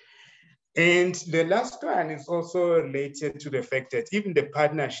 And the last one is also related to the fact that even the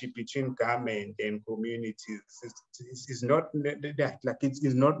partnership between government and communities is not like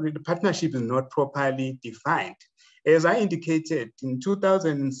the partnership is not properly defined. As I indicated, in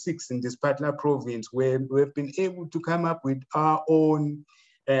 2006 in this partner province, where we've been able to come up with our own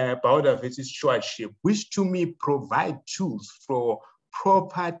biodiversity stewardship, which to me provide tools for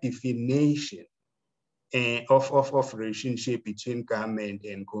proper definition of relationship between government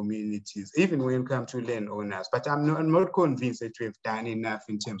and communities, even when it comes to landowners. But I'm not convinced that we've done enough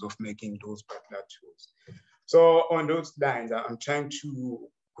in terms of making those partner tools. So on those lines, I'm trying to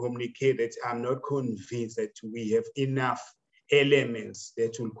communicate that I'm not convinced that we have enough elements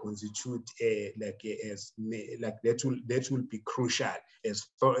that will constitute that will be crucial as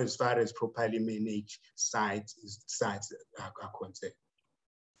far as properly managed sites are concerned.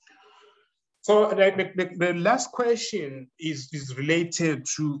 So the last question is related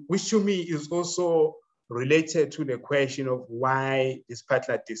to, which to me is also related to the question of why this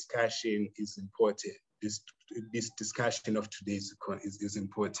partner discussion is important. This discussion of today is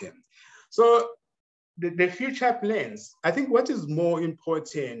important. So the future plans, I think what is more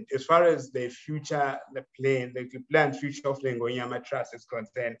important as far as the future, the planned future of the Ingonyama Trust is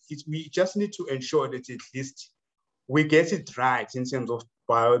concerned, is we just need to ensure that at least we get it right in terms of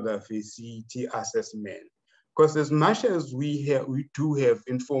biodiversity assessment. Because as much as we do have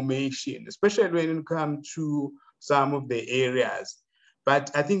information, especially when it comes to some of the areas,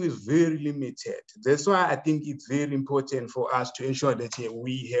 but I think it's very limited. That's why I think it's very important for us to ensure that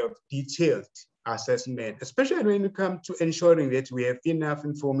we have detailed assessment, especially when it comes to ensuring that we have enough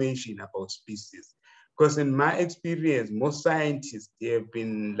information about species. Because in my experience, most scientists, they have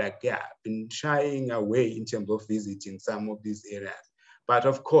been been shying away in terms of visiting some of these areas. But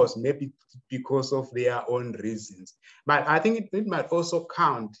of course, maybe because of their own reasons. But I think it might also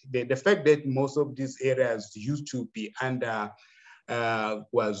count the fact that most of these areas used to be under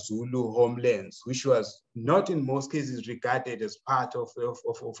KwaZulu homelands, which was not in most cases regarded as part of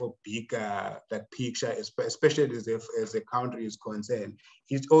a bigger picture, especially as the country is concerned.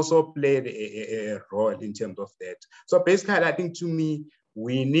 It also played a role in terms of that. So basically, I think to me,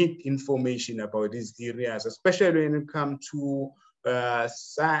 we need information about these areas, especially when it comes to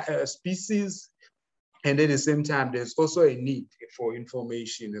species. And at the same time, there's also a need for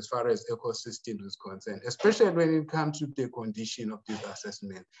information as far as ecosystem is concerned, especially when it comes to the condition of this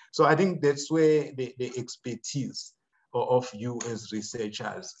assessment. So I think that's where the expertise of you as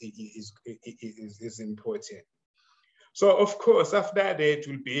researchers is important. So of course, after that,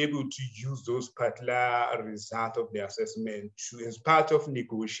 we'll be able to use those particular results of the assessment as part of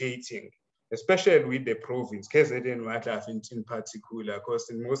negotiating, especially with the province, KwaZulu-Natal in particular, because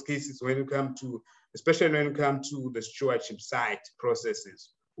in most cases, when it comes to, especially when it comes to the stewardship site processes,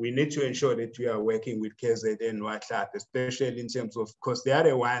 we need to ensure that we are working with KwaZulu-Natal, especially in terms of, because they are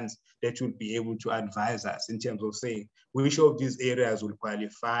the ones that will be able to advise us in terms of saying which of these areas will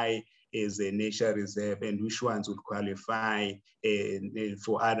qualify as a nature reserve and which ones would qualify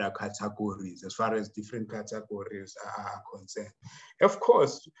for other categories as far as different categories are concerned. Of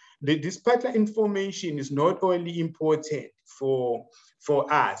course, this particular information is not only important for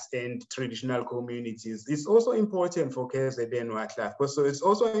us and traditional communities, it's also important for KZN Wildlife, so it's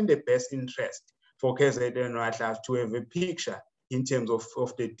also in the best interest for KZN Wildlife to have a picture in terms of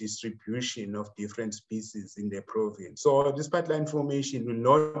the distribution of different species in the province. So this particular information will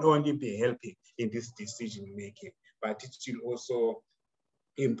not only be helping in this decision making, but it will also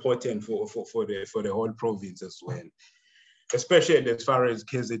be important for the whole province as well, especially as far as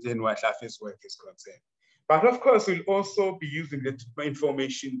KZN Wildlife's work is concerned. But of course, we'll also be using the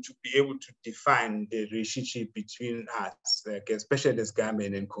information to be able to define the relationship between us, like especially as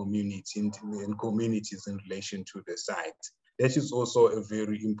government and communities in relation to the site. That is also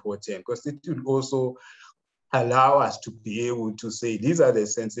very important because it will also allow us to be able to say these are the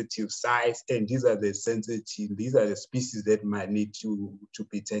sensitive sites and these are the species that might need to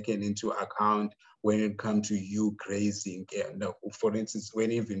be taken into account when it comes to you grazing, for instance,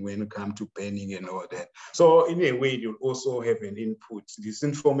 when it comes to penning and all that. So in a way, you'll also have an input. This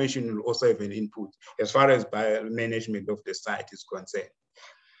information will also have an input as far as management of the site is concerned.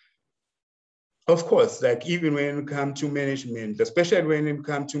 Of course, like even when it comes to management, especially when it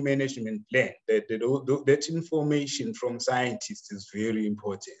comes to management plan, that information from scientists is very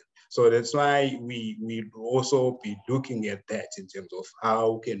important. So that's why we also be looking at that in terms of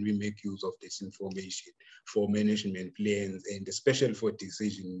how can we make use of this information for management plans and especially for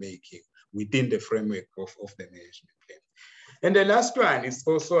decision making within the framework of the management plan. And the last one is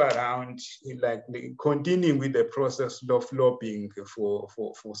also around like continuing with the process of lobbying for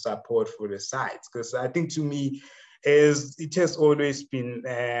support for the sites. Because I think to me, as it has always been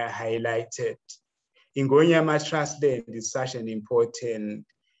highlighted, Ingonyama Trust Land is such an important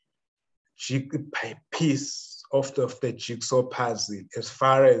piece of the jigsaw puzzle as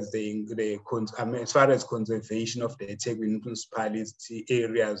far as as far as conservation of the eThekwini Municipality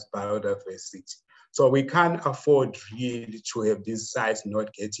areas biodiversity. So we can't afford really to have these sites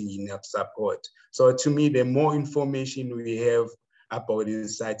not getting enough support. So to me, the more information we have about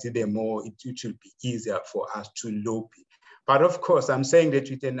these sites, the more it will be easier for us to lobby. But of course, I'm saying that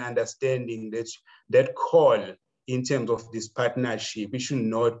with an understanding that call in terms of this partnership, it should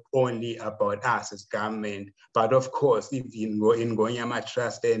not only about us as government, but of course, if in Ingonyama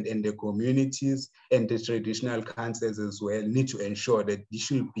Trust and the communities and the traditional councils as well need to ensure that this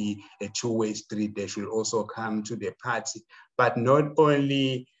should be a two-way street. They should also come to the party, but not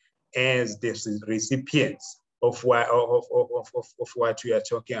only as the recipients of what we are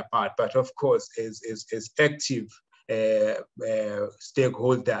talking about, but of course as active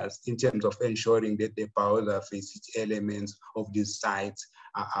stakeholders in terms of ensuring that the biodiversity elements of these sites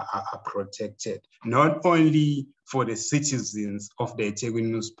are protected, not only for the citizens of the eThekwini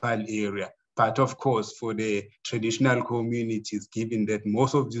municipal area, but of course for the traditional communities, given that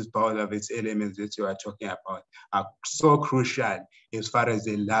most of these biodiversity elements that you are talking about are so crucial as far as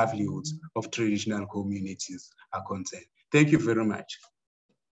the livelihoods of traditional communities are concerned. Thank you very much.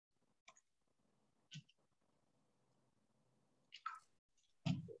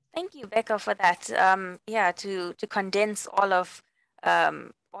 Thank you, Bheka, for that. Yeah, to condense all of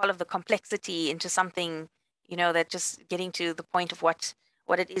the complexity into something, that just getting to the point of what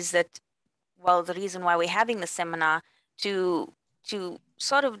it is that, well, the reason why we're having the seminar to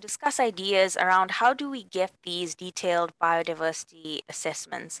sort of discuss ideas around how do we get these detailed biodiversity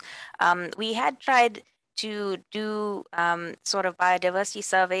assessments. We had tried to do sort of biodiversity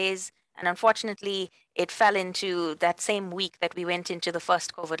surveys, and unfortunately, it fell into that same week that we went into the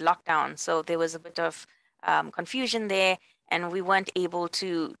first COVID lockdown. So there was a bit of confusion there, and we weren't able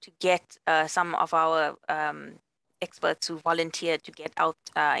to get some of our experts who volunteered to get out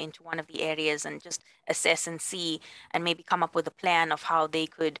into one of the areas and just assess and see and maybe come up with a plan of how they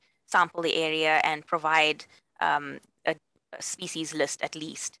could sample the area and provide a species list at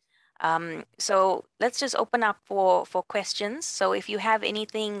least. So let's just open up for questions. So if you have any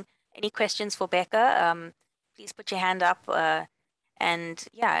questions for Bheka, please put your hand up and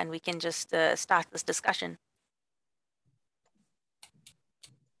we can just start this discussion.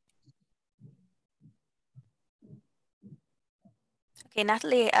 Okay,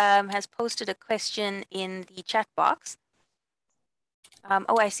 Natalie has posted a question in the chat box.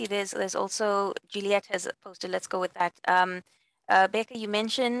 Oh, I see there's also Juliet has posted, let's go with that. Bheka, you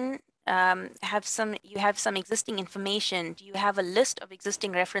mentioned you have some existing information. Do you have a list of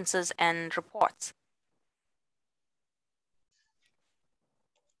existing references and reports?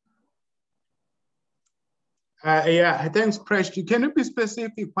 Yeah, thanks, Preshnee. Can you be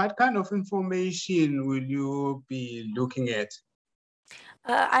specific? What kind of information will you be looking at?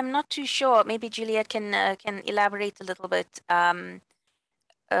 I'm not too sure. Maybe Juliet can elaborate a little bit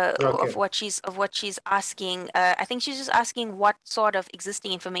Okay. of what she's asking. I think she's just asking what sort of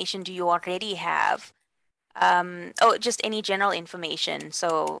existing information do you already have? Oh, just any general information.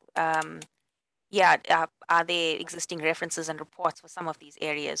 So yeah, are there existing references and reports for some of these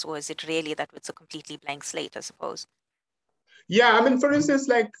areas, or is it really that it's a completely blank slate, I suppose? Yeah, I mean, for instance,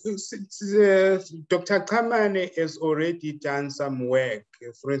 like Dr. Kamane has already done some work.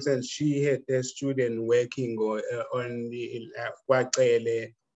 For instance, she had a student working on the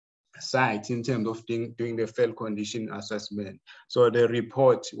Kwaqele site in terms of doing the field condition assessment. So the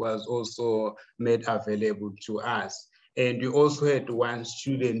report was also made available to us. And we also had one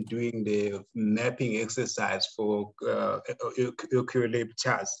student doing the mapping exercise for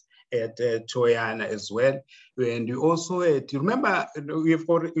eucalyptus at Toyana as well. And we also had, you remember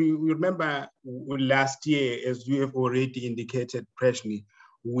last year, as you have already indicated, Preshnee,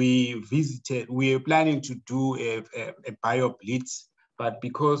 we were planning to do a BioBlitz, but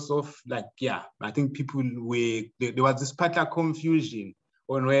because of I think people there was this part of confusion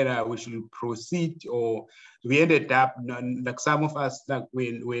on whether we should proceed, or we ended up, like some of us, like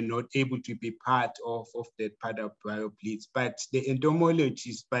we're not able to be part of that part of BioBlitz, but the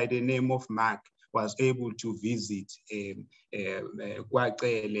entomologist by the name of Mark was able to visit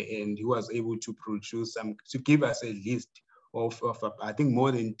Kwaqele, and he was able to give us a list of I think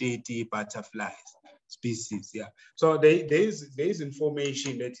more than 30 butterflies species. Yeah, so there's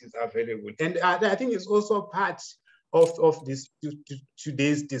information that is available, and I think it's also part of this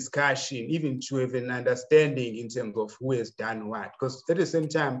today's discussion, even to have an understanding in terms of who has done what, because at the same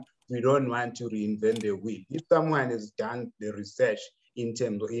time we don't want to reinvent the wheel. If someone has done the research in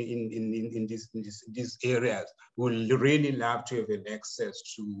terms of in these areas, we'll really love to have an access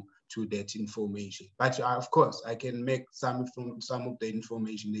to that information. But of course, I can make some of the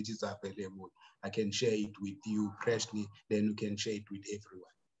information that is available. I can share it with you, Preshnee, then you can share it with everyone.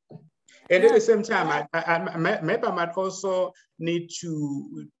 And at the same time, maybe I might also need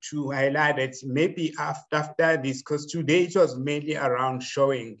to highlight that maybe after this, because today it was mainly around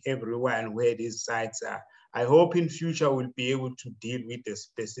showing everyone where these sites are. I hope in future we'll be able to deal with the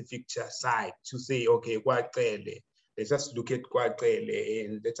specific site to say, okay, Kwaqele, let's just look at Kwaqele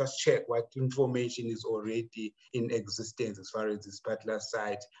and let us check what information is already in existence as far as this particular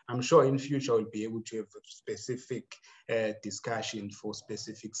site. I'm sure in future we'll be able to have a specific discussion for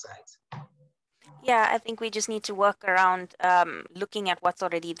specific sites. Yeah, I think we just need to work around looking at what's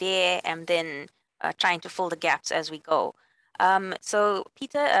already there and then trying to fill the gaps as we go. So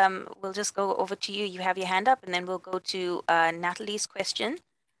Peter, we'll just go over to you. You have your hand up, and then we'll go to Natalie's question.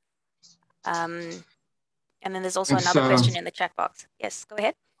 And then there's also another question in the chat box. Yes, go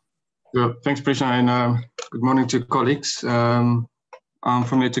ahead. Yeah, thanks, Preshnee, and good morning to colleagues. I'm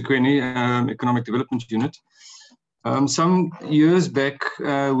from eThekwini Economic Development Unit. Some years back,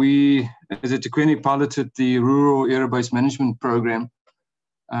 we, as eThekwini, piloted the Rural Area-Based Management Program,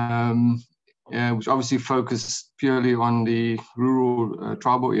 which obviously focused purely on the rural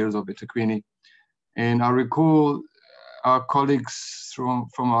tribal areas of eThekwini. And I recall our colleagues from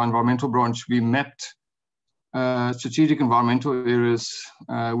our environmental branch, we mapped strategic environmental areas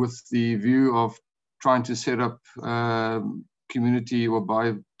with the view of trying to set up community or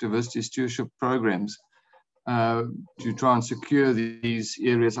biodiversity stewardship programs to try and secure these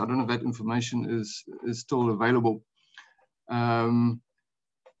areas. I don't know if that information is still available.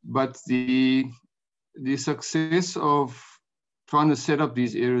 But the success of trying to set up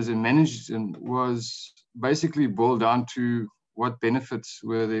these areas and manage them was basically boiled down to what benefits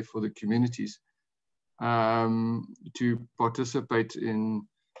were there for the communities to participate in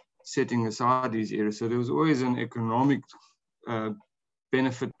setting aside these areas. So there was always an economic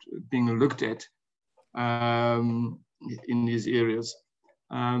benefit being looked at in these areas.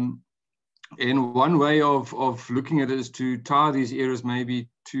 And one way of looking at it is to tie these areas maybe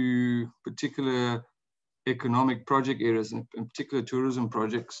to particular economic project areas, in particular tourism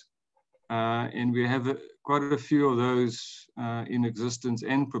projects. And we have quite a few of those in existence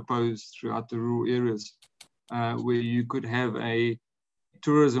and proposed throughout the rural areas, where you could have a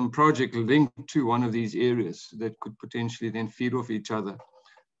tourism project linked to one of these areas that could potentially then feed off each other.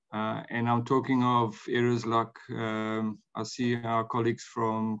 And I'm talking of areas like, I see our colleagues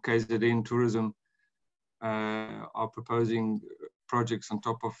from KZN Tourism are proposing projects on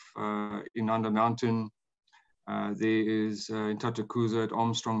top of Inanda Mountain. There is in Tatakuza at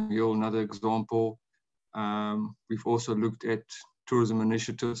Armstrong Hill, another example. We've also looked at tourism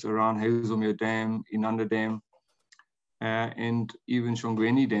initiatives around Hazelmere Dam, Inanda Dam, and even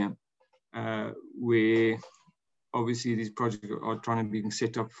Shongweni Dam, where obviously these projects are trying to be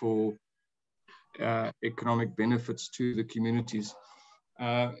set up for economic benefits to the communities.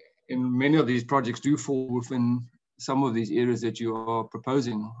 And many of these projects do fall within some of these areas that you are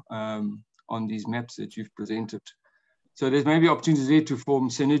proposing on these maps that you've presented. So there's maybe opportunities there to form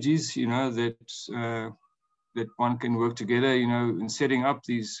synergies, you know, that one can work together, you know, in setting up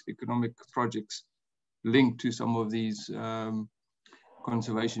these economic projects linked to some of these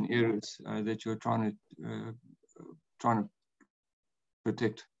conservation areas that you're trying to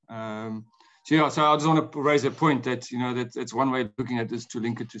protect. So yeah, so I just want to raise a point that, you know, that's one way of looking at this, to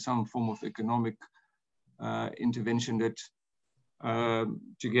link it to some form of economic intervention that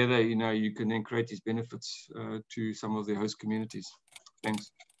together, you know, you can then create these benefits to some of the host communities.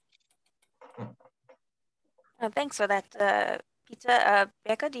 Thanks. Thanks for that, Peter.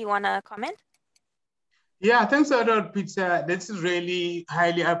 Bheka, do you want to comment? Yeah, thanks a lot, Peter. This is really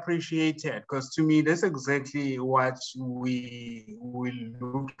highly appreciated, because to me, that's exactly what we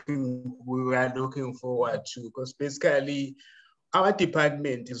are looking forward to, because basically our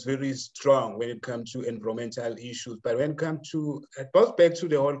department is very strong when it comes to environmental issues, but when it comes to, it goes back to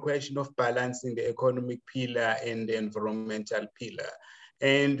the whole question of balancing the economic pillar and the environmental pillar.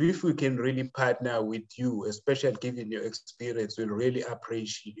 And if we can really partner with you, especially given your experience, we'll really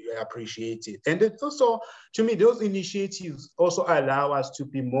appreciate it. And it also, to me, those initiatives also allow us to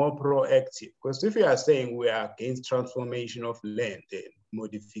be more proactive. Because if we are saying we are against transformation of land and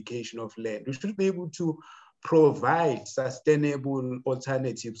modification of land, we should be able to provide sustainable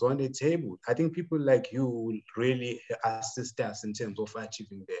alternatives on the table. I think people like you will really assist us in terms of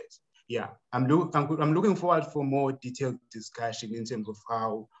achieving that. Yeah, I'm looking forward for more detailed discussion in terms of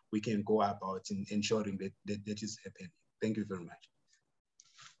how we can go about in ensuring that is happening. Thank you very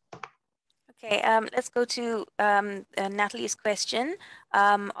much. Okay, let's go to Natalie's question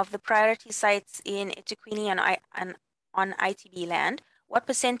of the priority sites in eThekwini and on ITB land. What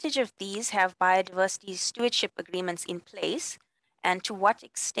percentage of these have biodiversity stewardship agreements in place? And to what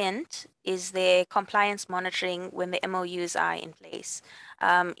extent is there compliance monitoring when the MOUs are in place?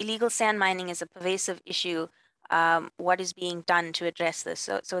 Illegal sand mining is a pervasive issue. What is being done to address this?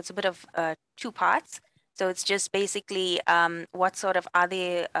 So it's a bit of two parts. So it's just basically what sort of are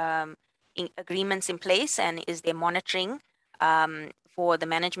there agreements in place, and is there monitoring for the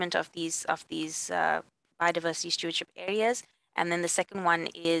management of these biodiversity stewardship areas? And then the second one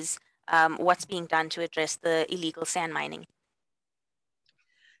is what's being done to address the illegal sand mining?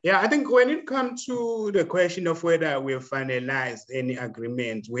 Yeah, I think when it comes to the question of whether we've finalized any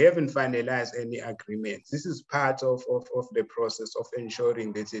agreement, we haven't finalized any agreement. This is part of the process of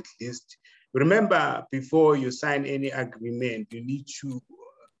ensuring that at least, remember, before you sign any agreement, you need to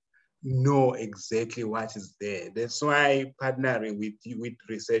know exactly what is there. That's why partnering with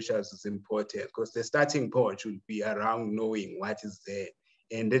researchers is important, because the starting point should be around knowing what is there.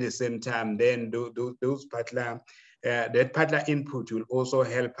 And at the same time, then those that partner input will also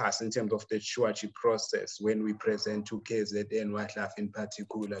help us in terms of the stewardship process when we present to KZN Wildlife in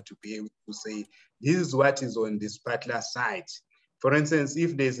particular, to be able to say, this is what is on this partner site. For instance,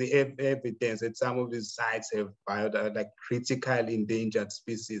 if there's the evidence that some of these sites have like critical endangered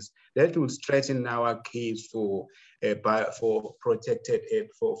species, that will strengthen our case for protected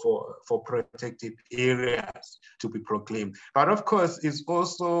areas to be proclaimed. But of course, there's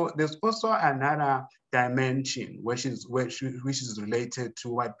also another dimension which is related to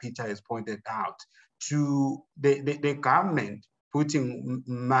what Peter has pointed out, to the government putting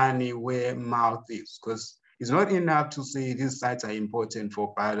money where mouth is, because it's not enough to say these sites are important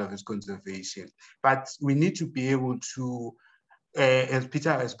for biodiversity conservation, but we need to be able to, as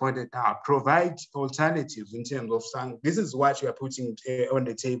Peter has pointed out, provide alternatives in terms of some. This is what you are putting on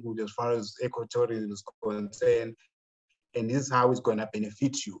the table as far as ecotourism is concerned, and this is how it's going to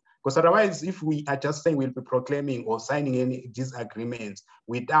benefit you. Because otherwise, if we are just saying we'll be proclaiming or signing any of these agreements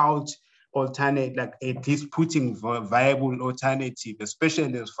without alternate, like at least putting viable alternative,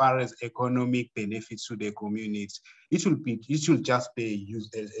 especially as far as economic benefits to the communities, it should just be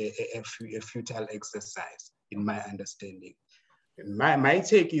used as a futile exercise, in my understanding. My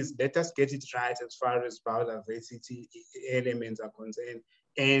take is, let us get it right as far as biodiversity elements are concerned.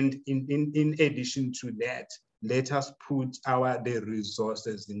 And in addition to that, let us put the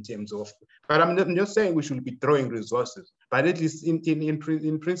resources in terms of, but I'm just saying we should be throwing resources, but at least in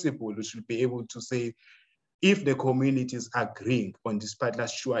principle, we should be able to say, if the communities agreeing on this partner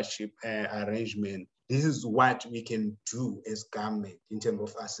stewardship arrangement, this is what we can do as government in terms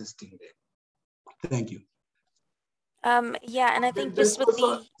of assisting them. Thank you. Yeah, and I think just with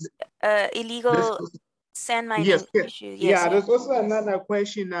the illegal sand mining Yes, issue. yeah, Yes. there's also another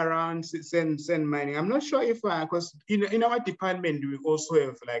question around sand mining. I'm not sure if, because in our department, we also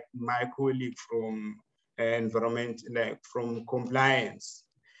have like my colleague from environment, like from compliance.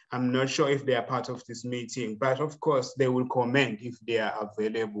 I'm not sure if they are part of this meeting, but of course they will comment if they are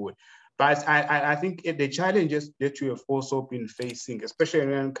available. But I think the challenges that we have also been facing, especially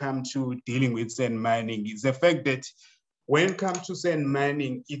when it comes to dealing with sand mining, is the fact that when it comes to sand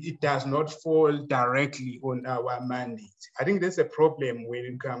mining, it does not fall directly on our mandate. I think there's a problem when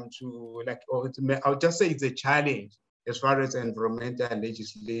it comes to, like, I'll just say it's a challenge as far as environmental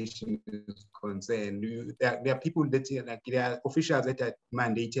legislation is concerned. There are people that, like, there are officials that are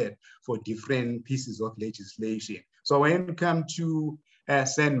mandated for different pieces of legislation. So when it comes to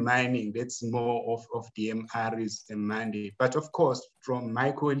sand mining, that's more of DMR's mandate. But of course, from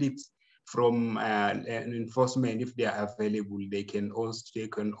my colleagues, from enforcement, if they are available, they can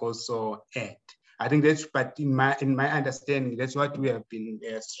also add. I think that's, but in my understanding, that's what we have been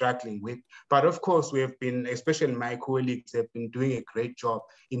struggling with. But of course, we have been, especially my colleagues, have been doing a great job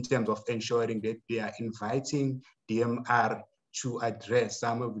in terms of ensuring that they are inviting DMR to address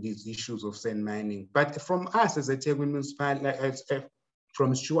some of these issues of sand mining. But from us as a eThekwini municipality,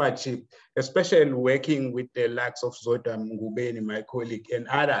 from stewardship, especially working with the likes of Zoda Ngubeni, my colleague, and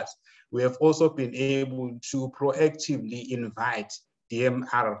others, we have also been able to proactively invite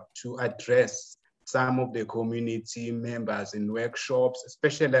DMR to address some of the community members in workshops.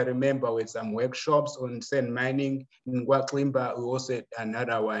 Especially, I remember with some workshops on sand mining in Gwaklimba. We also had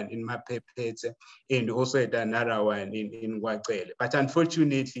another one in Mapepete, and also had another one in Gwakele. But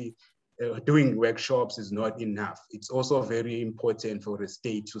unfortunately, doing workshops is not enough. It's also very important for the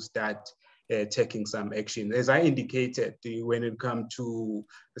state to start taking some action. As I indicated, when it comes to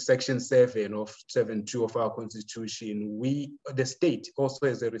Section 7 of 7.2 of our Constitution, the state also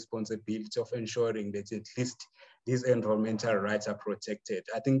has a responsibility of ensuring that at least these environmental rights are protected.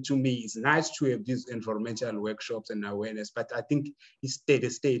 I think, to me, it's nice to have these environmental workshops and awareness, but I think the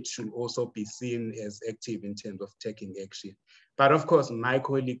state should also be seen as active in terms of taking action. But of course, my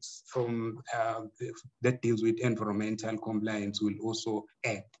colleagues from that deals with environmental compliance will also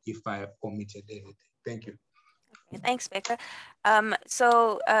add if I have omitted anything. Thank you. Okay, thanks, Bheka.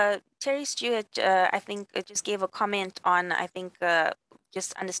 Terry Stewart, I think, just gave a comment on, I think,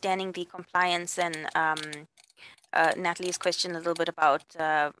 just understanding the compliance and Natalie's question a little bit about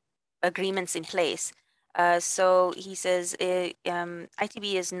agreements in place. So he says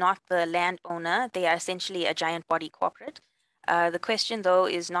ITB is not the landowner. They are essentially a giant body corporate. The question, though,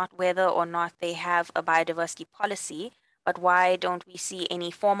 is not whether or not they have a biodiversity policy, but why don't we see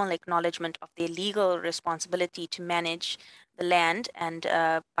any formal acknowledgement of their legal responsibility to manage the land and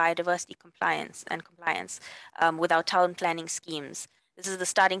biodiversity compliance with our town planning schemes? This is the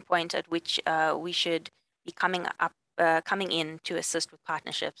starting point at which we should be coming in to assist with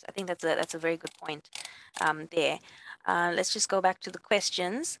partnerships. I think that's a very good point there. Let's just go back to the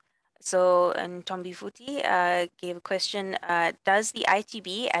questions. So, and Tombi Futi gave a question, does the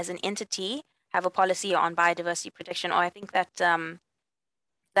ITB as an entity have a policy on biodiversity protection? Or I think that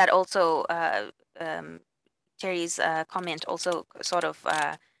that also, Terry's comment also sort of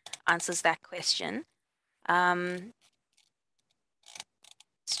answers that question. Let's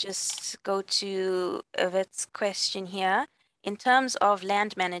just go to Yvette's question here. In terms of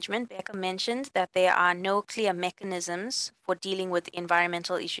land management, Bheka mentioned that there are no clear mechanisms for dealing with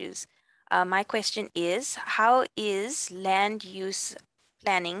environmental issues. My question is, how is land use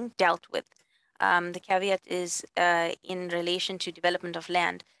planning dealt with? The caveat is in relation to development of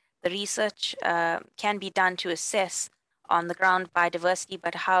land. The research can be done to assess on the ground biodiversity,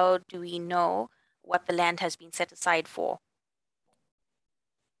 but how do we know what the land has been set aside for?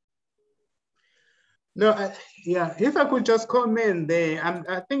 No, yeah, if I could just comment there,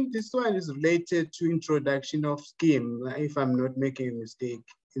 I think this one is related to introduction of scheme, if I'm not making a mistake,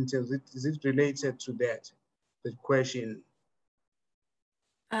 in terms of, is it related to that, the question?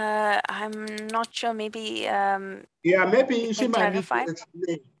 I'm not sure, maybe yeah, maybe she might need to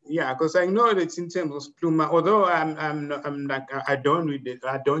explain. Yeah, because I know that it's in terms of pluma, although I don't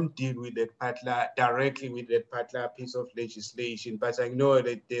deal with that particular directly with that particular piece of legislation, but I know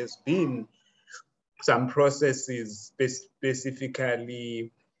that there's been some processes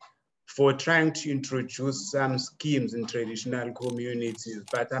specifically for trying to introduce some schemes in traditional communities,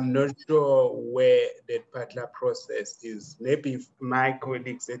 but I'm not sure where that particular process is. Maybe if my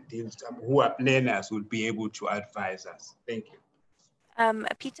colleagues at deals who are planners would be able to advise us. Thank you.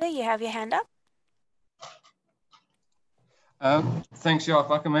 Peter, you have your hand up. Thanks, yeah.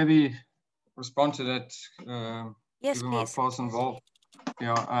 If I can maybe respond to that. Yes, please. My past involved.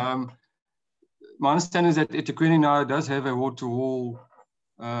 Yeah. my understanding is that eThekwini now does have a wall-to-wall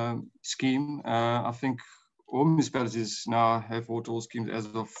scheme. I think all municipalities now have wall-to-wall schemes as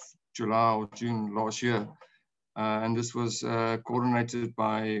of July or June last year. And this was coordinated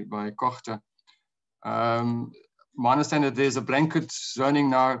by Kochta. My understanding that there's a blanket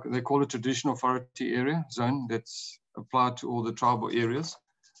zoning now, they call it traditional authority area zone, that's applied to all the tribal areas.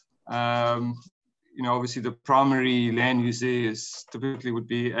 You know, obviously the primary land use there is typically would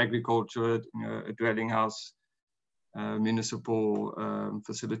be agriculture, you know, a dwelling house, municipal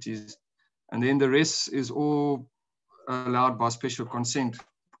facilities. And then the rest is all allowed by special consent.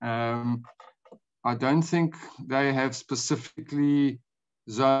 I don't think they have specifically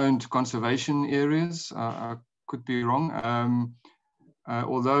zoned conservation areas. I could be wrong.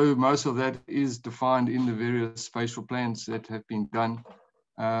 Although most of that is defined in the various spatial plans that have been done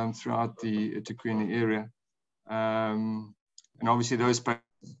throughout the eThekwini area. And obviously those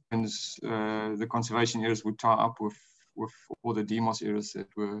plans, the conservation areas would tie up with all the DMOS areas that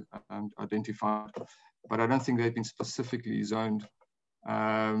were identified. But I don't think they've been specifically zoned.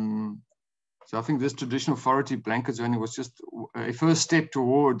 So I think this traditional authority blanket zoning was just a first step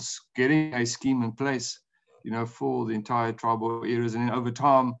towards getting a scheme in place, you know, for the entire tribal areas, and then over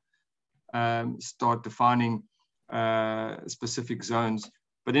time start defining specific zones.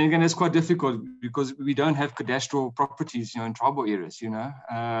 But then again, it's quite difficult because we don't have cadastral properties, you know, in tribal areas, you know.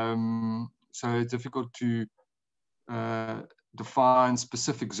 So it's difficult to define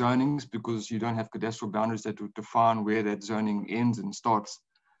specific zonings because you don't have cadastral boundaries that would define where that zoning ends and starts.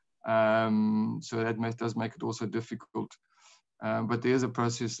 So that does make it also difficult. But there's a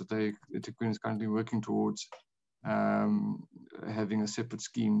process that eThekwini is currently working towards, having a separate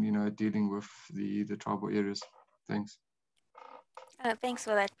scheme, you know, dealing with the tribal areas. Thanks. Thanks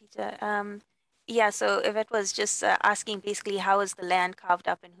for that, Peter. Yeah, so Yvette was just asking basically how is the land carved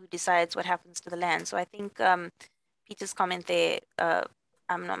up and who decides what happens to the land. So I think Peter's comment there,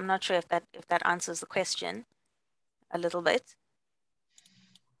 I'm not sure if that answers the question a little bit.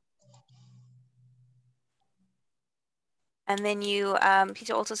 And then you,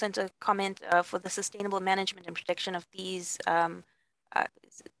 Peter also sent a comment for the sustainable management and protection of these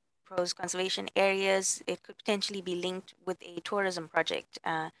proposed conservation areas. It could potentially be linked with a tourism project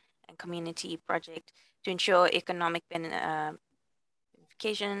and community project to ensure economic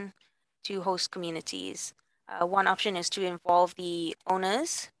beneficiation to host communities. One option is to involve the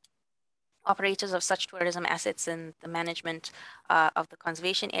owners, operators of such tourism assets in the management of the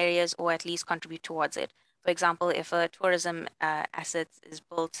conservation areas, or at least contribute towards it. For example, if a tourism asset is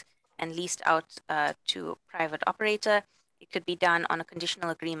built and leased out to a private operator, it could be done on a conditional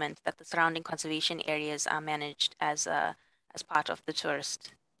agreement that the surrounding conservation areas are managed as part of the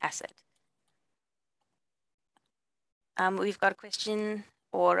tourist asset. We've got a question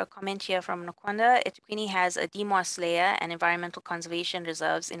or a comment here from Nokwanda. eThekwini has a DMOS layer and environmental conservation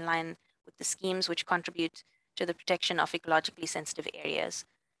reserves in line with the schemes which contribute to the protection of ecologically sensitive areas.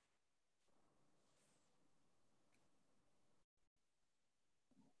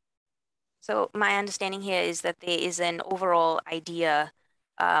 So my understanding here is that there is an overall idea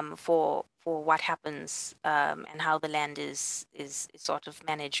for what happens and how the land is sort of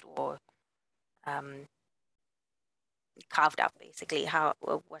managed or carved up, basically, how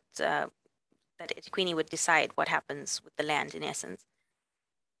that eThekwini would decide what happens with the land in essence.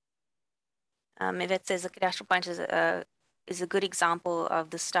 Yvette says the cadastral point is a good example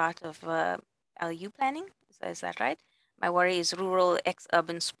of the start of LU planning. Is that right? My worry is rural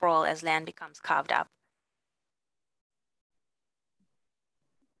ex-urban sprawl as land becomes carved up.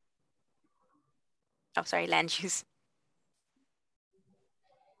 Oh, sorry, land use.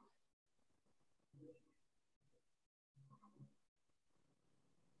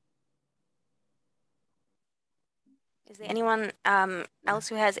 Is there anyone else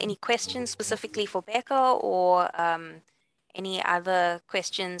who has any questions specifically for Bheka, or any other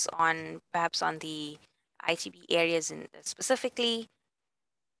questions on perhaps on the ITB areas specifically?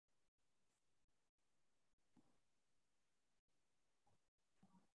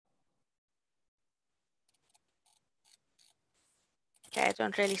 Okay, I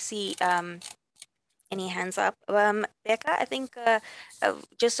don't really see any hands up. Bheka, I think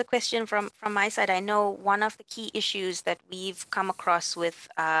just a question from my side. I know one of the key issues that we've come across with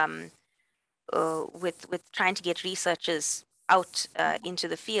trying to get researchers out into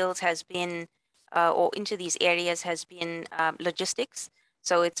the fields has been, or into these areas has been logistics.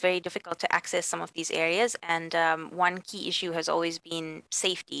 So it's very difficult to access some of these areas. And one key issue has always been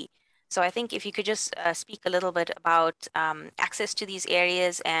safety. So I think if you could just speak a little bit about access to these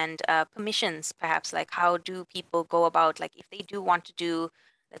areas and permissions, perhaps, like how do people go about, like if they do want to do,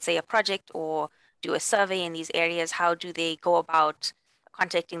 let's say, a project or do a survey in these areas, how do they go about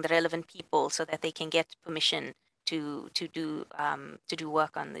contacting the relevant people so that they can get permission to do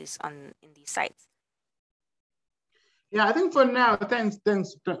work on these in these sites? Yeah, I think for now, thanks,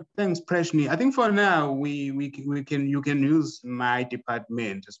 Preshnee. I think for now you can use my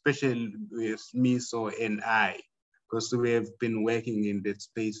department, especially with MISO and I, because we have been working in that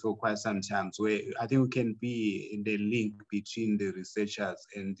space for quite some time. So I think we can be in the link between the researchers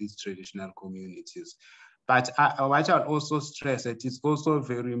and these traditional communities. But what I'll also stress that it's also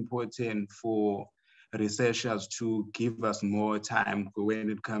very important for researchers to give us more time when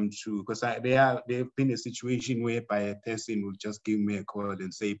it comes to, because they've been a situation whereby a person will just give me a call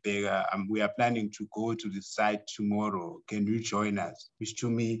and say, Bheka, we are planning to go to the site tomorrow. Can you join us? Which to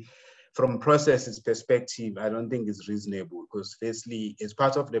me, from processes perspective, I don't think is reasonable, because firstly, as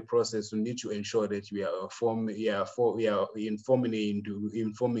part of the process, we need to ensure that we are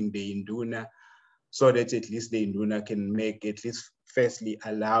informing the Induna, so that at least the Induna can make, at least firstly,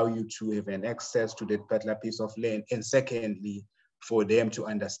 allow you to have an access to that particular piece of land. And secondly, for them to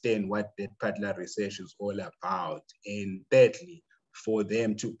understand what that particular research is all about. And thirdly, for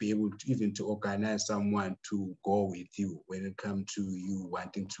them to be able to even to organize someone to go with you when it comes to you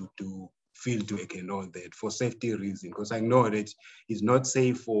wanting to do field work and all that, for safety reasons, because I know that it's not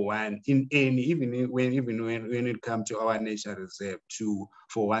safe for one in any, even when it comes to our nature reserve,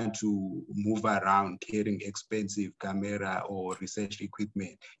 for one to move around carrying expensive camera or research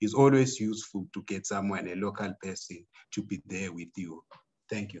equipment. It's always useful to get someone, a local person, to be there with you.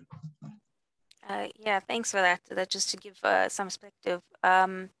 Thank you. Yeah, thanks for that. Just to give some perspective.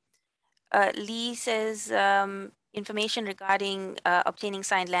 Lee says information regarding obtaining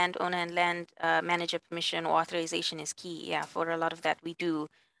signed landowner and land manager permission or authorization is key. Yeah, for a lot of that we do,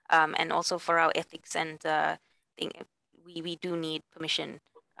 and also for our ethics and we do need permission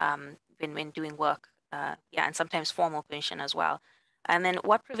when doing work. Yeah, and sometimes formal permission as well. And then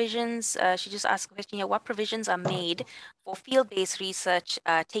what provisions? She just asked a question here. What provisions are made for field-based research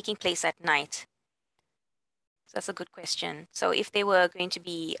taking place at night? So that's a good question. So if they were going to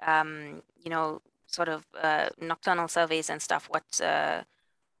be, you know, sort of nocturnal surveys and stuff,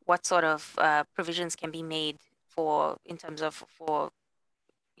 what sort of provisions can be made in terms of for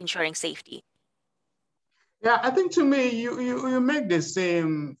ensuring safety? Yeah, I think to me, you make the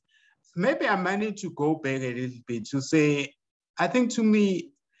same. Maybe I might need to go back a little bit to say, I think to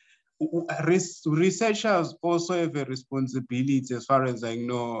me, researchers also have a responsibility, as far as I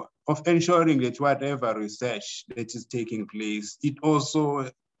know, of ensuring that whatever research that is taking place, it also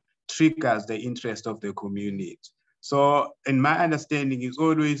triggers the interest of the community. So in my understanding, it's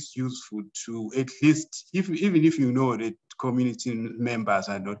always useful to, at least, even if you know that community members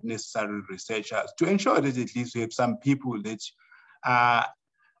are not necessarily researchers, to ensure that at least you have some people that are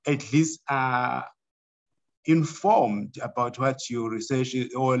at least informed about what your research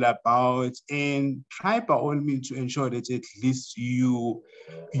is all about, and try by all means to ensure that at least you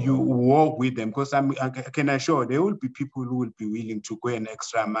work with them, because I can assure there will be people who will be willing to go an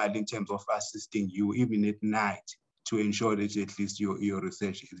extra mile in terms of assisting you even at night to ensure that at least your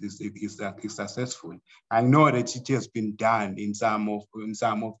research is successful. I know that it has been done in some of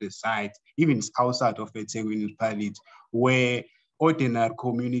the sites, even outside of eThekwini Municipality, where ordinary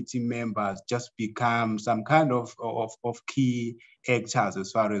community members just become some kind of key actors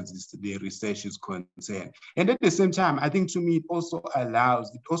as far as the research is concerned. And at the same time, I think to me, it also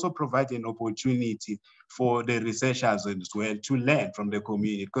provides an opportunity for the researchers as well to learn from the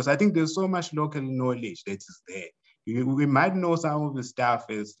community, because I think there's so much local knowledge that is there. We might know some of the stuff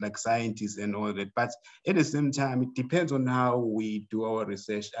as like scientists and all that, but at the same time, it depends on how we do our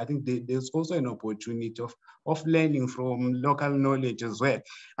research. I think there's also an opportunity of learning from local knowledge as well.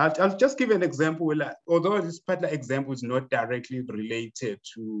 I'll just give an example, although this particular example is not directly related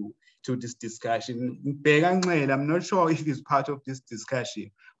to this discussion. I'm not sure if it's part of this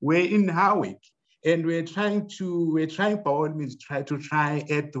discussion. We're in Howick, and we're trying by all means to find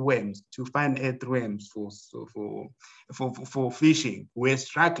earthworms for fishing. We're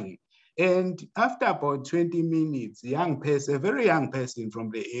struggling. And after about 20 minutes, a very young person from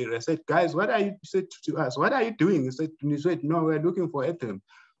the area said, guys, what are you doing? He said, no, we're looking for earthworms.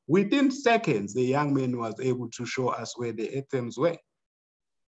 Within seconds, the young man was able to show us where the earthworms were.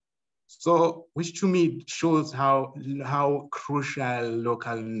 So, which to me shows how crucial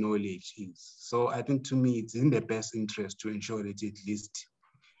local knowledge is. So I think to me, it's in the best interest to ensure that at least,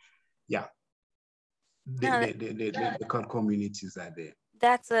 yeah, the communities are there.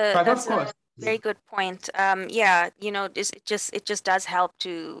 That's a very good point. Yeah, you know, it just does help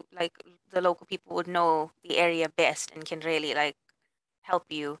to, like, the local people would know the area best and can really like help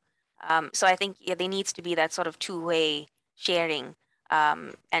you. So I think there needs to be that sort of two-way sharing,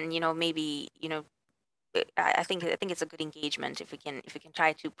 and maybe I think it's a good engagement if we can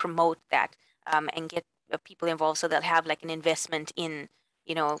try to promote that, and get people involved so they'll have like an investment in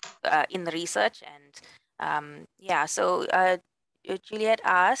in the research. And yeah, so Juliet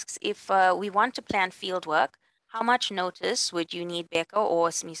asks if we want to plan field work, how much notice would you need, Bheka or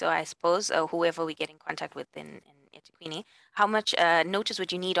Smiso, I suppose, whoever we get in contact with in eThekwini? How much notice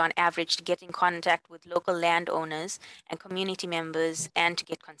would you need on average to get in contact with local landowners and community members and to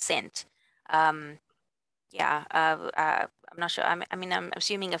get consent? Yeah, I'm not sure. I mean, I'm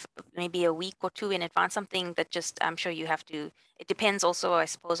assuming if maybe a week or two in advance, something that just I'm sure you have to. It depends also, I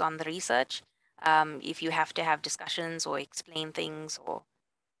suppose, on the research. If you have to have discussions or explain things, or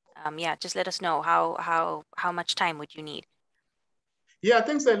yeah, just let us know how much time would you need. Yeah,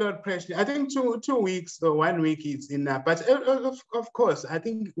 thanks a lot, Preshnee. I think 2 weeks or 1 week is enough. But of course, I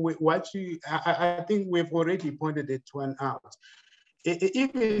think I think we've already pointed that one out.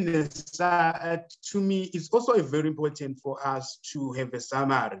 Even to me, it's also very important for us to have a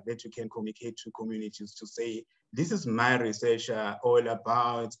summary that you can communicate to communities to say, this is my research all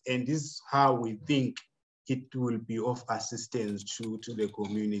about, and this is how we think it will be of assistance to the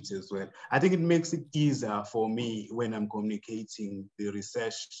community as well. I think it makes it easier for me when I'm communicating the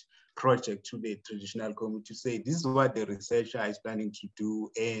research project to the traditional community to say, this is what the researcher is planning to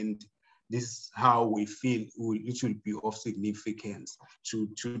do, and this is how we feel it will be of significance to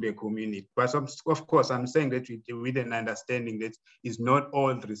the community. But of course, I'm saying that with an understanding that it's not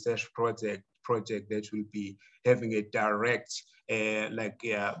all research project that will be having a direct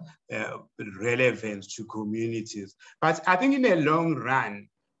relevance to communities. But I think in the long run,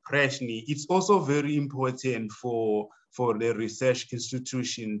 Preshnee, it's also very important for the research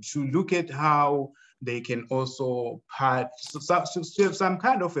institution to look at how they can also some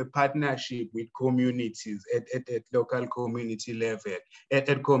kind of a partnership with communities at local community level,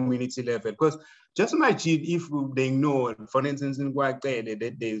 at community level. Because just imagine if they know, for instance, in Kwazulu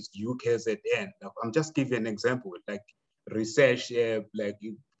that there's UKZN. I'm just giving an example, like research, there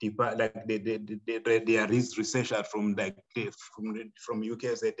is researchers from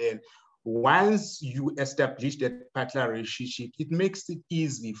UKZN. Once you establish that partner relationship, it makes it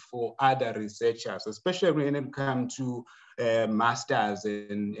easy for other researchers, especially when it comes to masters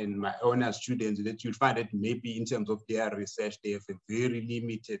and my honor students, that you'll find that maybe in terms of their research, they have a very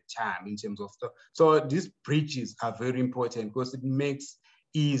limited time in terms of stuff. So these bridges are very important because it makes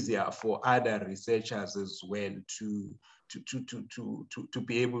easier for other researchers as well to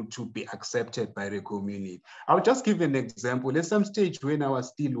be able to be accepted by the community. I'll just give an example. At some stage when I was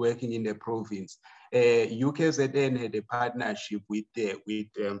still working in the province, UKZN had a partnership with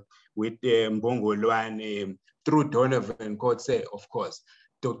Mbongolwane through Donovan Kotse, of course,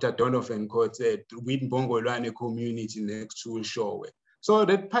 Dr. Donovan Kotse, with Mbongolwane community next to Showe. So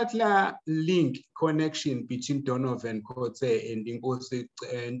that partner link connection between Donovan Kotse and Inkosi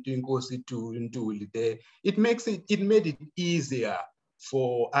Ntuli there, it made it easier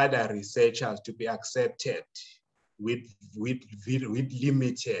for other researchers to be accepted with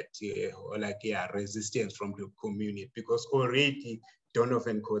limited resistance from the community, because already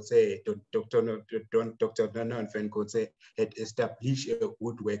Donovan Kotse, Dr. Donovan Kotse had established a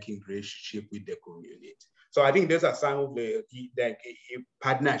good working relationship with the community. So I think those are some of the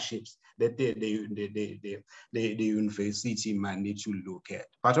partnerships that the university might need to look at.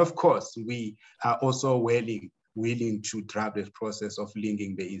 But of course, we are also willing to drive the process of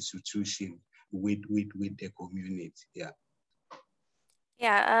linking the institution with the community. Yeah.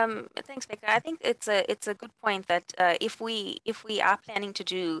 Yeah, thanks, Bheka. I think it's a good point that if we are planning to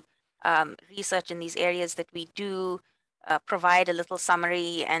do research in these areas, that we do provide a little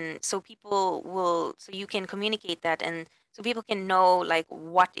summary, and so you can communicate that, and so people can know like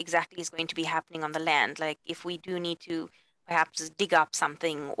what exactly is going to be happening on the land. Like if we do need to perhaps dig up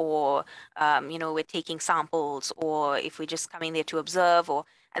something, or we're taking samples, or if we're just coming there to observe, or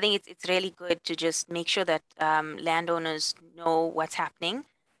I think it's really good to just make sure that landowners know what's happening,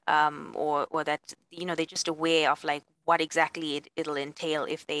 or that they're just aware of like what exactly it'll entail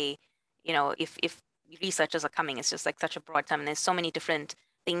if they, if researchers are coming. It's just like such a broad term, and there's so many different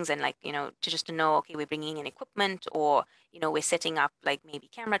things, and like to know, okay, we're bringing in equipment, or we're setting up like maybe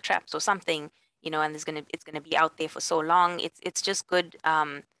camera traps or something, and it's gonna be out there for so long. It's just good.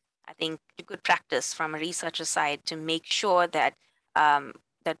 I think good practice from a researcher side to make sure that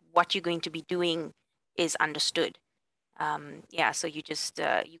that what you're going to be doing is understood. Yeah, so you just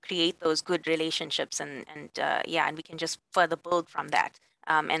you create those good relationships, and we can just further build from that.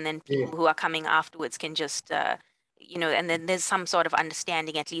 And then people who are coming afterwards can just you know, and then there's some sort of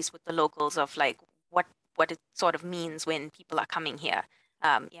understanding, at least with the locals, of like what it sort of means when people are coming here,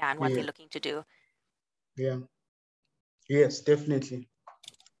 yeah, and what they're looking to do. Yeah. Yes, definitely.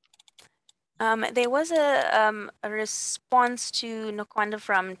 There was a response to Nokwanda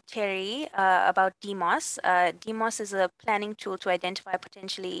from Terry about DMOS. DMOS is a planning tool to identify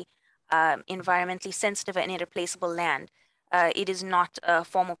potentially environmentally sensitive and irreplaceable land. It is not a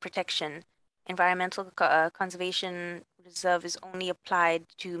formal protection. Environmental conservation reserve is only applied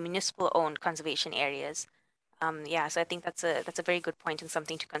to municipal-owned conservation areas. Yeah, so I think that's a very good point and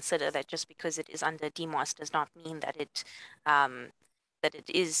something to consider, that just because it is under DMOS does not mean that it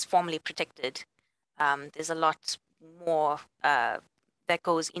is formally protected. There's a lot more that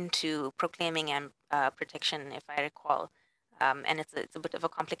goes into proclaiming and protection, if I recall, and it's a bit of a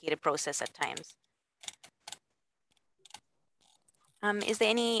complicated process at times. Is there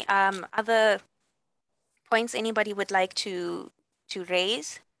any other points anybody would like to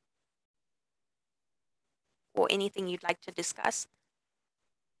raise, or anything you'd like to discuss?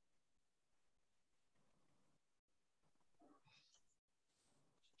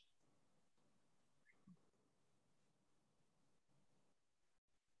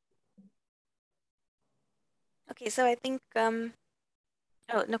 Okay, so I think, oh,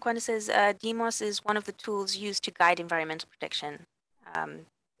 Nakwanda says DMOS is one of the tools used to guide environmental protection.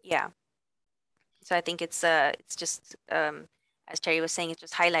 Yeah, so I think it's just, as Terry was saying, it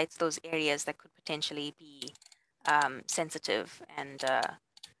just highlights those areas that could potentially be sensitive, and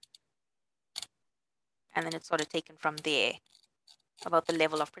then it's sort of taken from there about the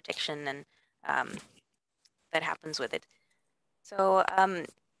level of protection and that happens with it. So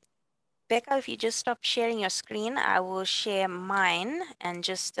Becca, if you just stop sharing your screen, I will share mine, and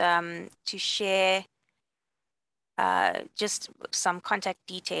just to share just some contact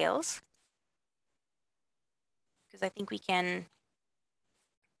details, because I think we can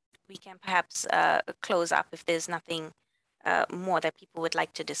perhaps close up if there's nothing more that people would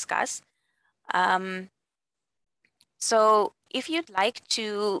like to discuss. So if you'd like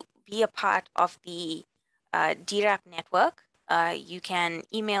to be a part of the DRAP network, you can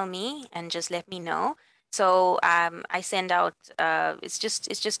email me and just let me know. So I send out, it's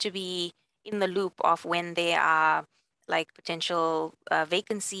just to be in the loop of when there are like potential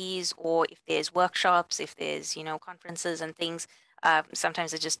vacancies, or if there's workshops, if there's, you know, conferences and things.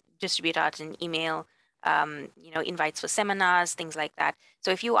 Sometimes I just distribute out an email, you know, invites for seminars, things like that.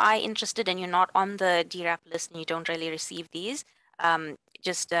 So if you are interested and you're not on the DRAP list and you don't really receive these,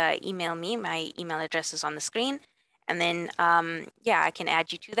 just email me. My email address is on the screen. And then, yeah, I can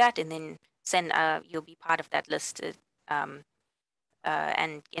add you to that, and then send, you'll be part of that list, and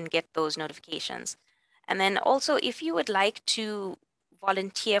get those notifications. And then also, if you would like to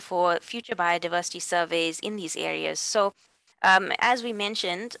volunteer for future biodiversity surveys in these areas. So as we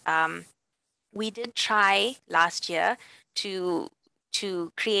mentioned, we did try last year to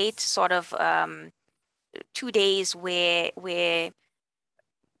create sort of 2 days where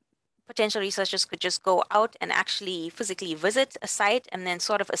potential researchers could just go out and actually physically visit a site and then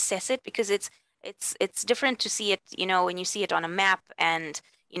sort of assess it, because it's different to see it, you know, when you see it on a map and,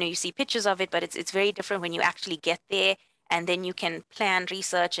 you know, you see pictures of it, but it's very different when you actually get there, and then you can plan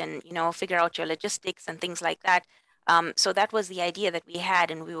research and, you know, figure out your logistics and things like that. So that was the idea that we had,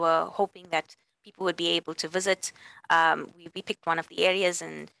 and we were hoping that people would be able to visit. We picked one of the areas,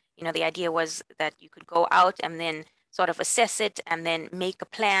 and, you know, the idea was that you could go out and then sort of assess it, and then make a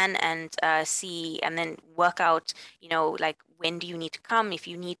plan, and see, and then work out, you know, like, when do you need to come, if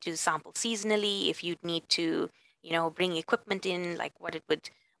you need to sample seasonally, if you need to, you know, bring equipment in, like what it would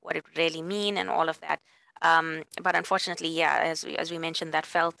really mean, and all of that. But unfortunately, yeah, as we mentioned, that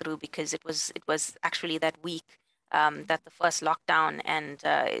fell through because it was actually that week that the first lockdown, and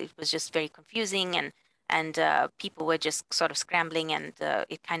it was just very confusing, and people were just sort of scrambling, and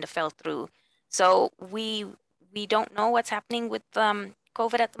it kind of fell through. So we don't know what's happening with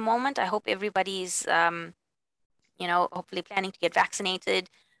COVID at the moment. I hope everybody's, you know, hopefully planning to get vaccinated,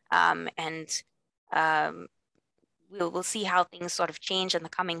 and we'll see how things sort of change in the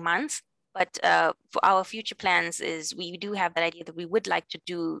coming months. But for our future plans is, we do have that idea that we would like to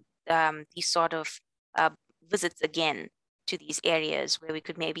do these sort of visits again to these areas, where we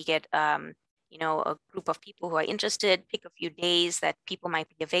could maybe get you know, a group of people who are interested, pick a few days that people might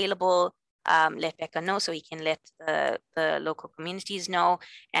be available, let Becca know so he can let the local communities know,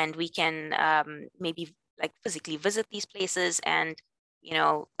 and we can maybe like physically visit these places, and, you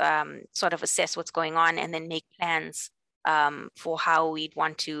know, sort of assess what's going on, and then make plans for how we'd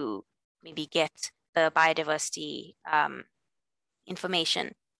want to maybe get the biodiversity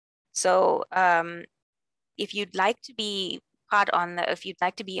information. So if you'd like to be if you'd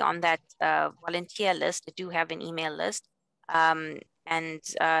like to be on that volunteer list, I do have an email list.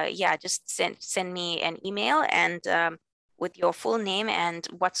 Yeah, just send me an email and with your full name and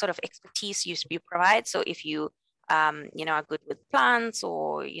what sort of expertise you provide. So if you you know, are good with plants,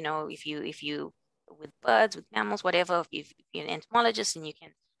 or you know, if you with birds, with mammals, whatever, if you're an entomologist and you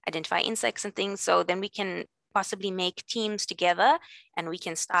can identify insects and things, so then we can possibly make teams together and we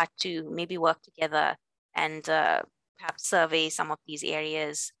can start to maybe work together and perhaps survey some of these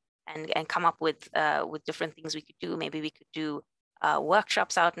areas and come up with different things we could do. Maybe we could do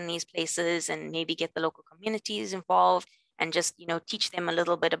workshops out in these places and maybe get the local communities involved and just, you know, teach them a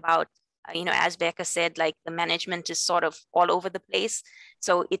little bit about, you know, as Bheka said, like the management is sort of all over the place.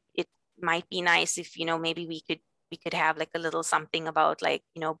 So it might be nice if, you know, maybe we could have like a little something about, like,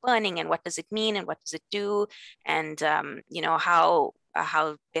 you know, burning and what does it mean and what does it do, and you know, how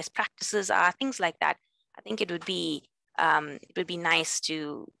best practices are, things like that. I think it would be nice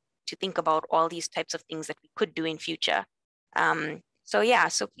to think about all these types of things that we could do in future. So yeah,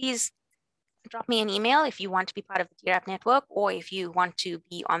 so please drop me an email if you want to be part of the DRAP network, or if you want to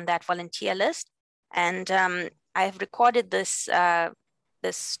be on that volunteer list. And I have recorded this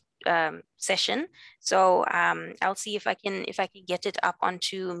session, so I'll see if I can get it up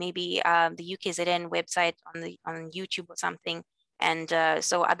onto maybe the UKZN website on YouTube or something, and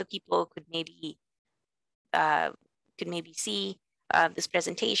so other people could maybe see this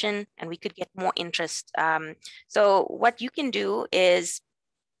presentation and we could get more interest. So what you can do is,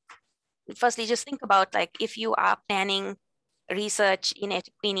 firstly, just think about, like, if you are planning research in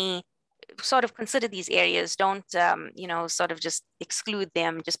eThekwini, sort of consider these areas. Don't, you know, sort of just exclude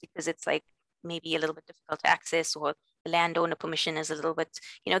them just because it's like maybe a little bit difficult to access, or the landowner permission is a little bit,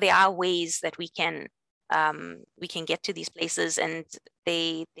 you know, there are ways that we can get to these places, and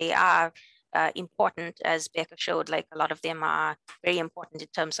they are important, as Bheka showed. Like, a lot of them are very important in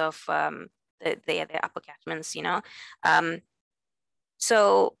terms of their upper catchments, you know.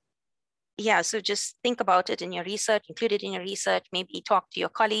 So yeah, so just think about it in your research, include it in your research, maybe talk to your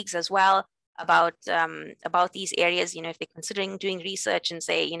colleagues as well about these areas, you know, if they're considering doing research, and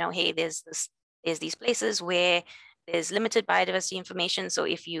say, you know, hey, there's these places where there's limited biodiversity information. So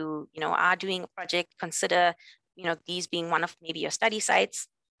if you know, are doing a project, consider, you know, these being one of maybe your study sites.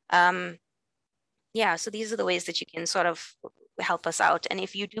 Yeah, so these are the ways that you can sort of help us out. And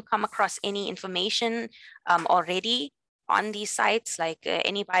if you do come across any information already on these sites, like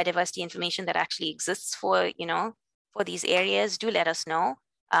any biodiversity information that actually exists for, you know, for these areas, do let us know,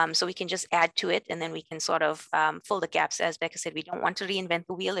 so we can just add to it, and then we can sort of fill the gaps. As Bheka said, we don't want to reinvent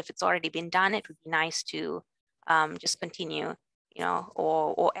the wheel. If it's already been done, it would be nice to just continue, you know,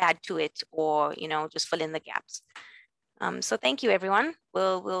 or add to it, or, you know, just fill in the gaps. So thank you, everyone.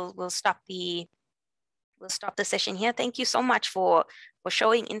 We'll stop the session here. Thank you so much for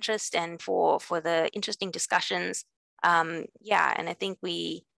showing interest and for the interesting discussions. Yeah, and I think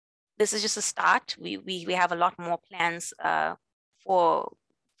this is just a start. We have a lot more plans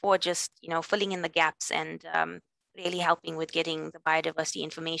for just, you know, filling in the gaps and really helping with getting the biodiversity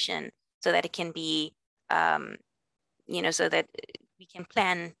information, so that it can be, you know, so that we can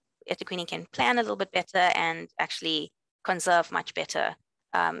plan, eThekwini can plan a little bit better and actually conserve much better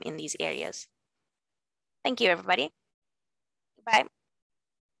in these areas. Thank you, everybody. Bye.